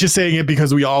not just saying it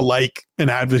because we all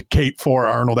and advocate for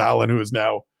Arnold Allen, who is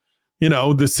now, you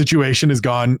know, the situation has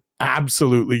gone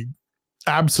absolutely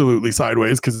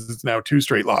sideways because it's now 2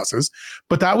 straight losses.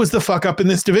 But that was the fuck up in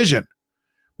this division.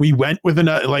 We went with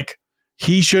another,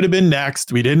 he should have been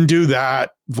next. We didn't do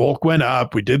that. Volk went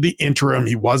up. We did the interim.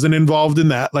 He wasn't involved in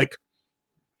that.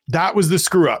 That was the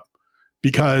screw up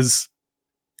because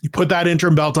you put that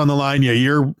interim belt on the line.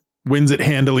 Yair wins it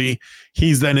handily.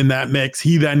 He's then in that mix.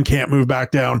 He then can't move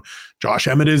back down. Josh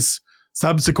Emmett is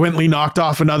subsequently knocked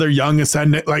off another young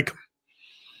ascendant.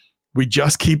 We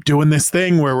just keep doing this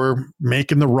thing where we're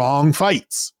making the wrong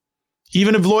fights.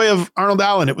 Even Evloev Arnold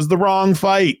Allen, it was the wrong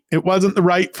fight. It wasn't the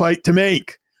right fight to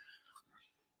make.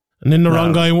 And then the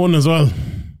wrong guy won as well.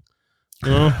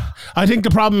 You know? I think the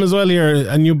problem as well here,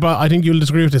 and I think you'll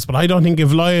disagree with this, but I don't think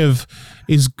Evloev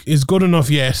is good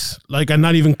enough yet. And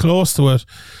not even close to it.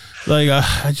 Like,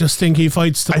 I just think he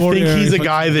fights the I think he's a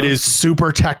guy that is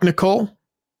super technical,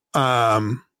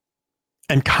 and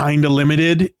kind of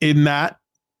limited in that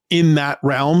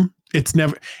realm. It's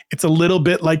a little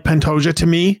bit like Pantoja to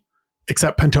me,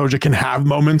 except Pantoja can have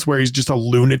moments where he's just a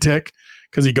lunatic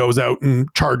because he goes out and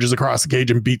charges across the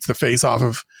cage and beats the face off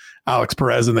of Alex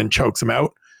Perez and then chokes him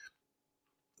out.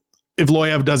 If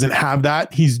Loyev doesn't have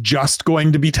that, he's just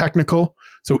going to be technical.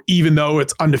 So even though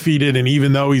it's undefeated and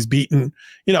even though he's beaten,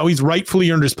 he's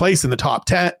rightfully earned his place in the top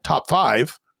 10, top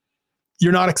 5,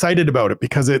 you're not excited about it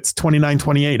because it's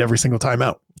 29-28 every single time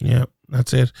out. Yeah,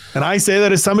 that's it. And I say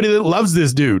that as somebody that loves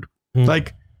this dude.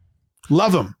 Like,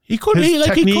 love him. His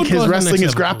technique, his wrestling,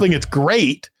 his grappling, it's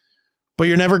great, but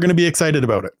you're never going to be excited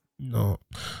about it. No.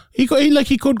 He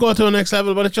could go to the next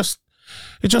level, but it just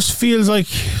feels like,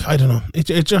 I don't know.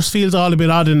 It just feels all a bit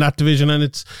odd in that division, and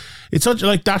it's such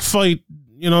like that fight,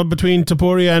 between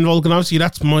Topuria and Volkanovski.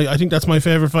 I think that's my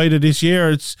favorite fight of this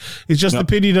year. It's just a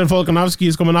pity that Volkanovski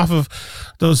is coming off of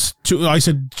those two. I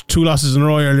said 2 losses in a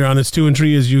row earlier on. It's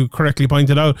 2-3, as you correctly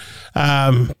pointed out.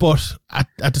 But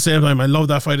at the same time, I love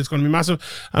that fight. It's going to be massive,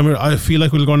 and I feel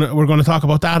like we're going to talk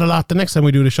about that a lot the next time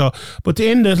we do the show. But to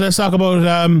end it, let's talk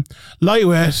about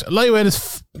lightweight. Lightweight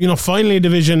is finally a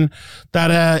division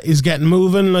that is getting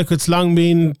moving. Like, it's long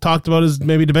been talked about as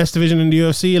maybe the best division in the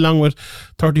UFC, along with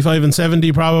 35 and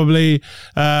 70 probably.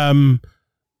 The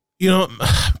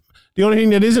only thing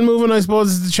that isn't moving, I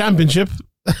suppose, is the championship,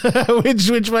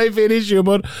 which might be an issue.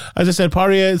 But as I said,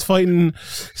 Poirier is fighting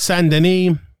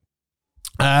Saint-Denis.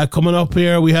 Coming up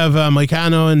here, we have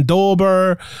Moicano and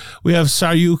Dober. We have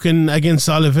Saryukin against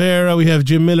Oliveira. We have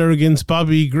Jim Miller against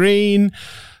Bobby Green.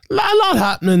 A lot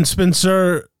happening,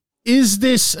 Spencer. Is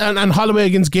this, and Holloway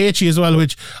against Gaethje as well,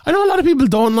 which I know a lot of people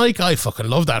don't like. I fucking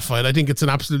love that fight. I think it's an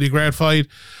absolutely great fight.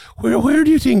 Where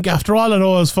do you think, after all of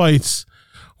those fights,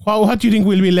 what do you think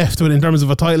we'll be left with in terms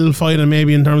of a title fight and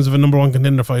maybe in terms of a number 1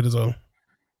 contender fight as well?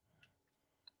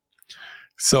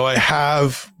 So I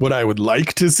have what I would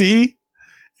like to see,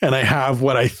 and I have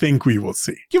what I think we will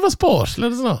see. Give us both.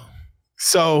 Let us know.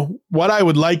 So what I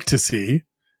would like to see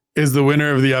is the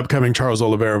winner of the upcoming Charles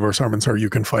Oliveira versus Arman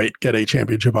Tsarukyan fight get a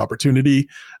championship opportunity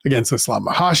against Islam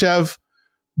Makhachev.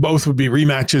 Both would be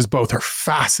rematches. Both are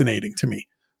fascinating to me.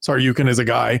 Tsarukyan is a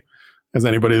guy, as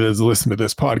anybody that's listened to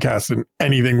this podcast and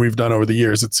anything we've done over the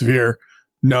years at Severe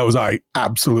knows I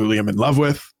absolutely am in love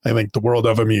with. I think the world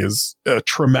of him. He is a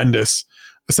tremendous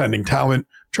ascending talent.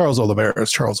 Charles Oliveira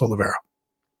is Charles Oliveira.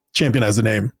 Champion has a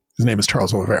name. His name is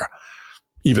Charles Oliveira,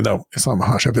 even though Islam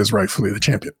Makhachev is rightfully the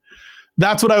champion.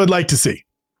 That's what I would like to see.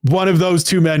 One of those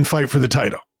 2 men fight for the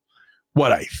title.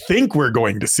 What I think we're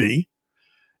going to see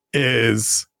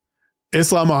is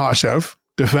Islam Makhachev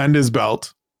defend his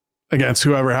belt against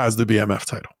whoever has the BMF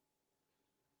title.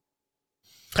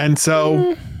 And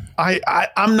so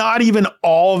I'm not even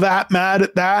all that mad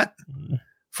at that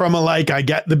from I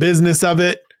get the business of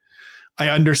it. I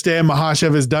understand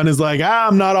Makhachev has done his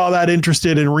I'm not all that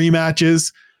interested in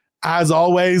rematches. As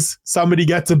always, somebody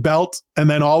gets a belt and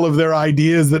then all of their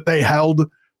ideas that they held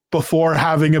before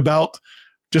having a belt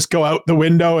just go out the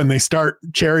window and they start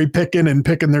cherry picking and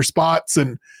picking their spots.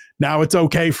 And now it's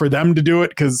okay for them to do it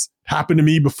because it happened to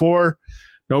me before.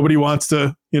 Nobody wants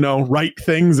to, write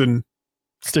things and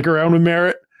stick around with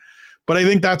merit. But I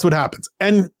think that's what happens.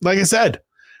 And like I said,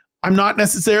 I'm not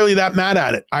necessarily that mad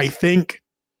at it. I think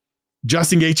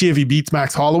Justin Gaethje, if he beats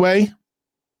Max Holloway,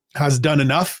 has done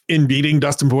enough in beating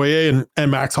Dustin Poirier and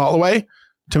Max Holloway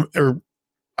or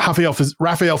Rafael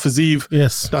Fiziev,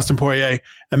 yes, Dustin Poirier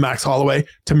and Max Holloway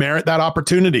to merit that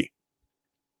opportunity.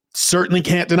 Certainly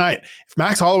can't deny it. If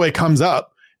Max Holloway comes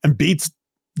up and beats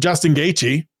Justin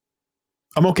Gaethje,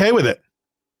 I'm okay with it.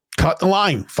 Cut the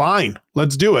line. Fine.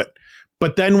 Let's do it.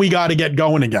 But then we got to get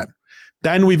going again.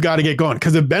 Then we've got to get going.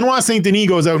 Because if Benoit Saint-Denis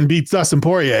goes out and beats Dustin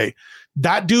Poirier,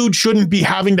 that dude shouldn't be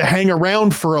having to hang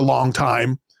around for a long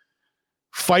time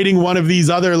fighting one of these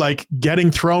other,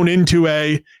 getting thrown into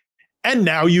and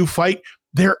now you fight.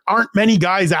 There aren't many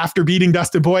guys after beating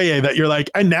Dustin Poirier that you're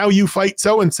and now you fight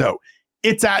so-and-so.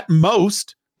 It's at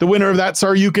most the winner of that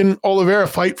Tsarukyan Oliveira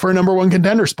fight for a number 1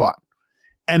 contender spot.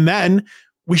 And then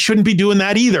we shouldn't be doing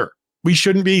that either. We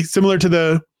shouldn't be similar to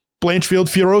the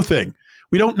Blanchfield-Fierro thing.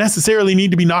 We don't necessarily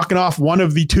need to be knocking off one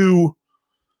of the 2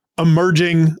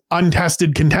 emerging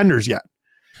untested contenders yet.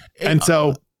 And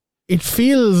so it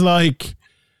feels like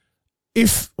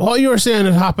if what you were saying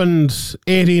had happened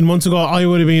 18 months ago, I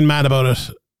would have been mad about it.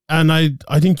 And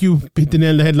I think you hit the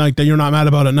nail on the head that you're not mad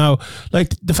about it now.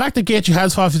 The fact that Gaethje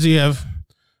has fought Fiziev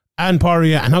and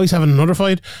Poirier, and now he's having another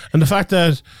fight. And the fact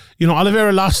that, you know,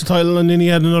 Oliveira lost the title and then he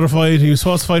had another fight. He was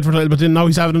supposed to fight for the title, but then now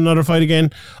he's having another fight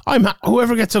again.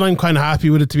 Whoever gets it, I'm kind of happy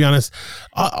with it, to be honest.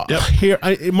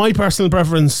 My personal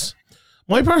preference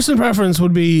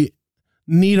would be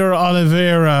neither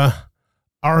Oliveira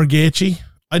or Gaethje.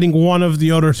 I think one of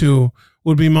the other two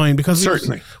would be mine, because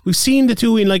we've seen the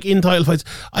two in title fights.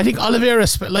 I think Oliveira,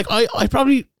 like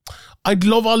I'd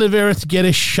love Oliveira to get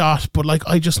a shot, but like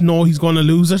I just know he's going to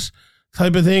lose it,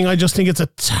 type of thing. I just think it's a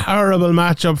terrible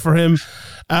matchup for him.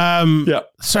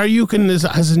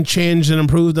 Saryukin hasn't changed and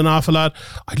improved an awful lot.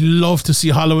 I'd love to see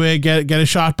Holloway get a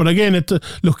shot, but again,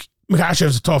 look,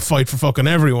 Makhachev's a tough fight for fucking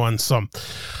everyone. So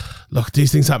look,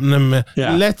 these things happen.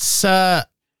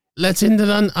 Let's end it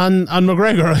on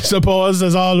McGregor, I suppose,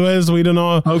 as always. We don't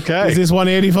know. Okay. Is this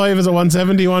 185? Is it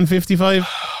 170, 155?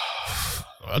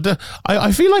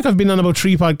 I feel like I've been on about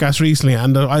 3 podcasts recently,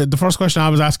 and the first question I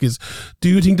always ask is, do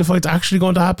you think the fight's actually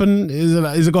going to happen?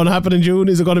 Is it going to happen in June?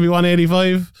 Is it going to be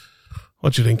 185?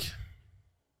 What do you think?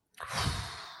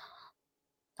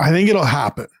 I think it'll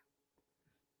happen.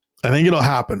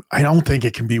 I don't think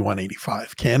it can be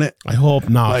 185, can it? I hope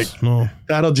not. No.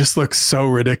 That'll just look so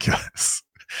ridiculous.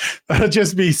 That'll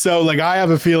just be so, like, I have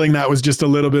a feeling that was just a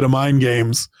little bit of mind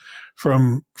games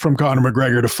from Conor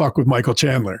McGregor to fuck with Michael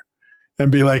Chandler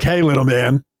and be like, hey, little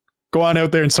man, go on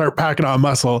out there and start packing on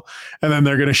muscle. And then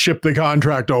they're going to ship the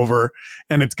contract over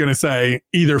and it's going to say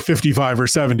either 55 or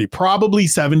 70. Probably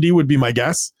 70 would be my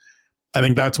guess. I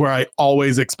think that's where I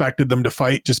always expected them to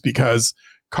fight, just because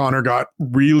Conor got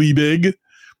really big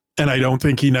and I don't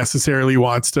think he necessarily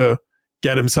wants to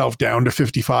get himself down to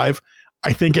 55.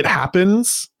 I think it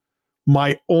happens.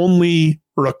 My only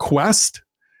request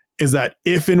is that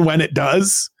if and when it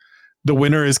does, the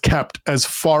winner is kept as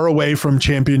far away from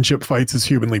championship fights as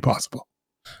humanly possible.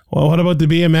 Well, what about the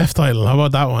BMF title? How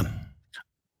about that one?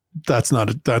 That's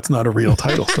not a real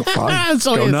title. So fine.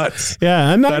 Go nuts.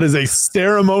 Yeah. That is a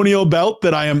ceremonial belt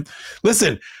that I am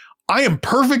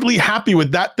perfectly happy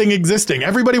with that thing existing.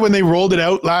 Everybody, when they rolled it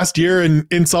out last year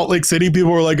in Salt Lake City,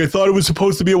 people were like, I thought it was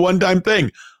supposed to be a one-time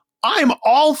thing. I'm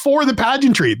all for the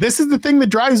pageantry. This is the thing that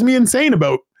drives me insane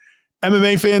about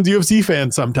MMA fans, UFC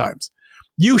fans sometimes.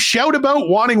 You shout about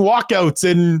wanting walkouts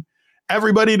and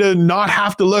everybody to not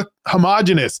have to look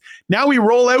homogenous. Now we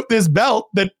roll out this belt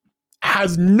that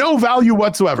has no value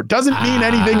whatsoever. Doesn't mean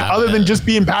anything other than just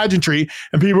being pageantry.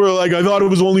 And people are like, I thought it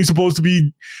was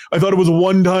a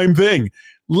one-time thing.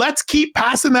 Let's keep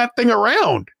passing that thing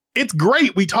around. It's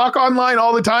great. We talk online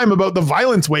all the time about the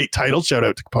violence weight title. Shout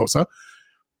out to Kaposa.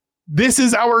 This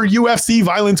is our UFC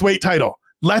violence weight title.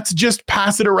 Let's just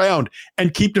pass it around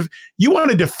and you want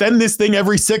to defend this thing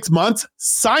every 6 months?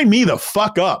 Sign me the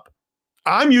fuck up.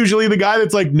 I'm usually the guy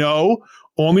that's like, no,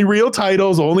 only real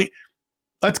titles,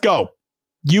 let's go.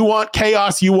 You want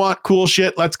chaos, you want cool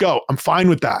shit, let's go. I'm fine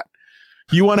with that.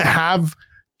 You want to have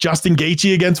Justin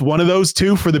Gaethje against one of those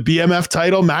two for the BMF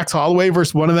title, Max Holloway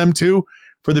versus one of them two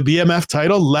for the BMF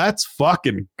title, let's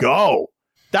fucking go.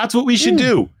 That's what we should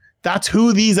do. That's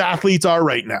who these athletes are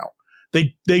right now.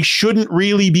 They shouldn't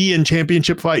really be in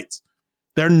championship fights.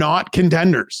 They're not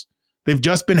contenders. They've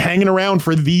just been hanging around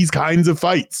for these kinds of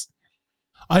fights.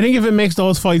 I think if it makes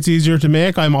those fights easier to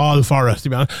make, I'm all for it, to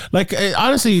be honest. Like,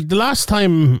 honestly, the last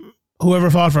time whoever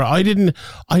fought for it, I didn't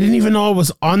even know it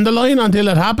was on the line until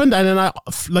it happened, and then I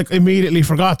immediately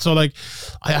forgot. So it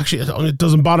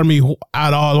doesn't bother me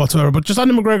at all whatsoever. But just on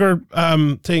the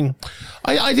McGregor thing,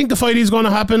 I think the fight is going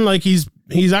to happen. Like, he's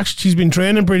been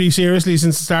training pretty seriously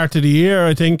since the start of the year,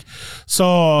 I think.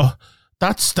 So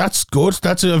that's good.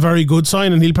 That's a very good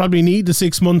sign, and he'll probably need the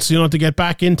 6 months, to get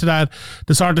back into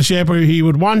the sort of shape where he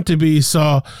would want to be.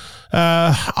 So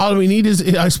all we need is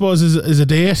a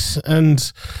date,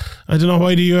 and I don't know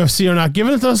why the UFC are not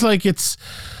giving it to us. Like, it's,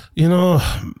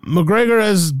 McGregor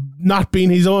has not been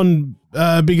his own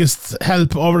biggest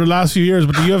help over the last few years,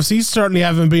 but the UFC certainly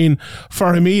haven't been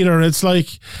for him either. It's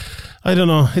like, I don't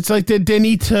know. It's like they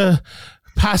need to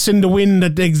pass in the wind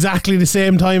at exactly the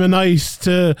same time of night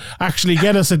to actually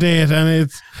get us a date, and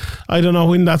I don't know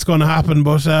when that's going to happen.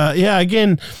 But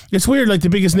again, it's weird. Like, the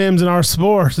biggest names in our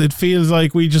sport, it feels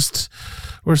like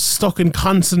we're stuck in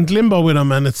constant limbo with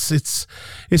them, and it's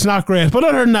not great. But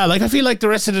other than that, like, I feel like the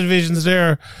rest of the divisions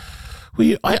there,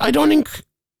 I don't think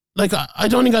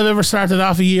I've ever started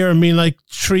off a year and been like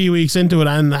 3 weeks into it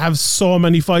and have so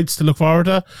many fights to look forward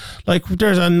to. Like,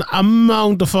 there's an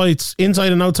amount of fights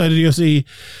inside and outside of the UFC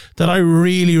that I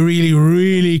really, really,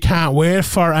 really can't wait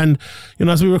for. And,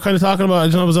 as we were kind of talking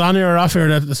about, I was on here or off here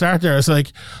at the start there, it's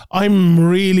like, I'm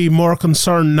really more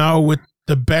concerned now with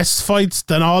the best fights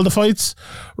than all the fights,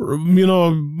 you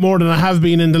know, more than I have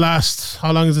been in the last,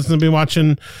 how long has it been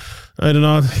watching? I don't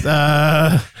know,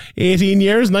 18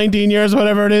 years, 19 years,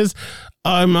 whatever it is.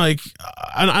 I'm like,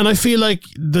 and I feel like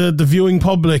the viewing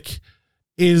public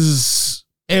is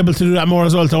able to do that more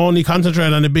as well, to only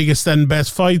concentrate on the biggest and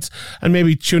best fights and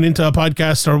maybe tune into a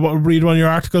podcast or read one of your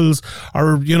articles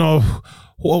or, you know,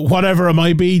 whatever it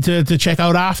might be to check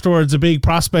out afterwards, a big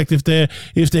prospect if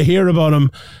they hear about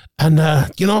him. And,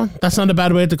 you know, that's not a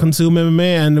bad way to consume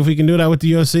MMA. And if we can do that with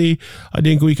the UFC, I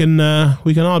think we can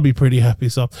all be pretty happy.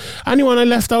 So anyone I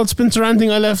left out, Spencer, anything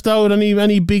I left out,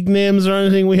 any big names or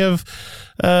anything, we have,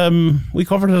 we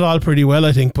covered it all pretty well,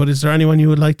 I think. But is there anyone you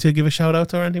would like to give a shout out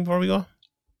to or anything before we go?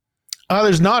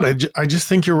 There's not. I just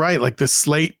think you're right. Like, this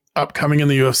slate upcoming in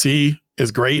the UFC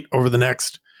is great over the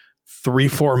next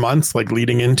 3-4 months, like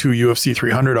leading into UFC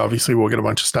 300. Obviously, we'll get a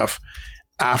bunch of stuff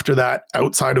after that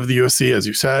outside of the UFC, as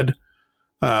you said.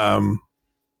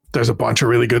 There's a bunch of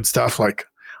really good stuff. Like,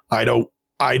 I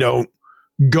don't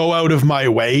go out of my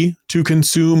way to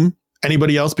consume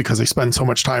anybody else because I spend so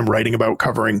much time writing about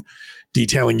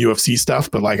detailing UFC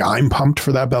stuff. But like, I'm pumped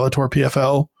for that Bellator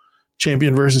PFL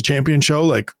champion versus champion show.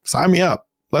 Like, sign me up.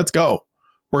 Let's go.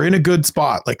 We're in a good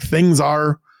spot. Like, things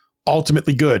are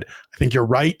ultimately good. I think you're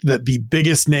right that the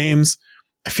biggest names,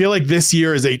 I feel like this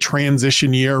year is a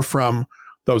transition year from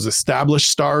those established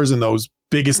stars and those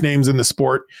biggest names in the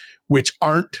sport, which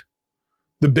aren't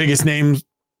the biggest names,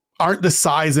 aren't the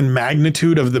size and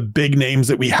magnitude of the big names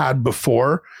that we had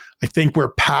before. I think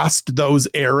we're past those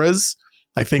eras.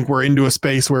 I think we're into a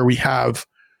space where we have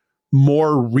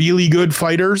more really good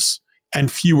fighters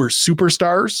and fewer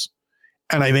superstars.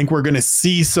 And I think we're going to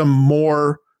see some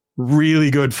more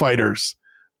really good fighters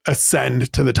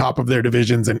ascend to the top of their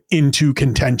divisions and into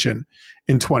contention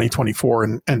in 2024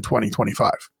 and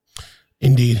 2025.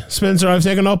 Indeed. Spencer, I've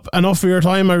taken up enough of your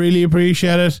time. I really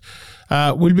appreciate it.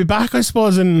 We'll be back, I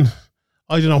suppose, in,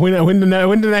 I don't know, when the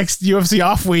next UFC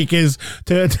off week is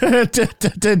to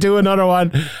do another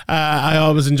one. I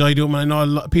always enjoy doing them. I know a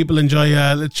lot of people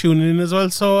enjoy tuning in as well.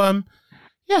 So,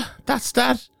 yeah, that's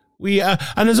that. We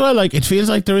and as well, like, it feels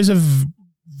like there is a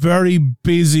very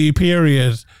busy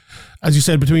period, as you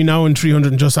said, between now and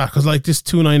 300 and just that, because like this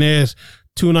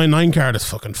 299 card is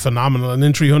fucking phenomenal, and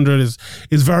then 300 is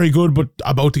very good, but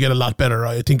about to get a lot better.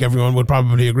 I think everyone would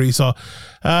probably agree. So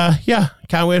yeah,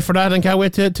 can't wait for that, and can't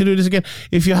wait to do this again.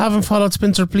 If you haven't followed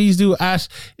Spencer, please do.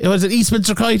 Was it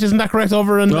Spencer Kite, isn't that correct?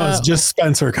 Over in no, it's just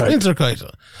Spencer Kite. Spencer Kite.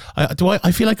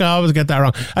 I feel like I always get that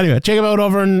wrong. Anyway, check him out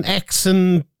over in X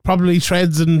and probably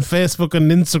Threads and Facebook and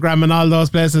Instagram and all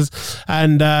those places,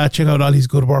 and check out all his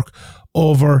good work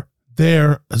over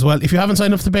there as well. If you haven't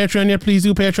signed up to the Patreon yet, please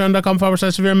do.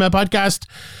 Patreon.com/Severe MMA Podcast.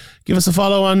 Give us a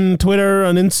follow on Twitter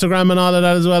and Instagram and all of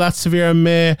that as well, at Severe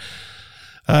MMA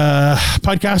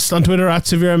Podcast on Twitter, at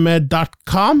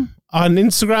SevereMA.com on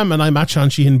Instagram, and I'm at Sean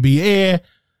Sheehan BA.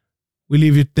 We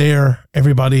leave it there,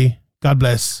 everybody. God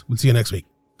bless. We'll see you next week.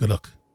 Good luck.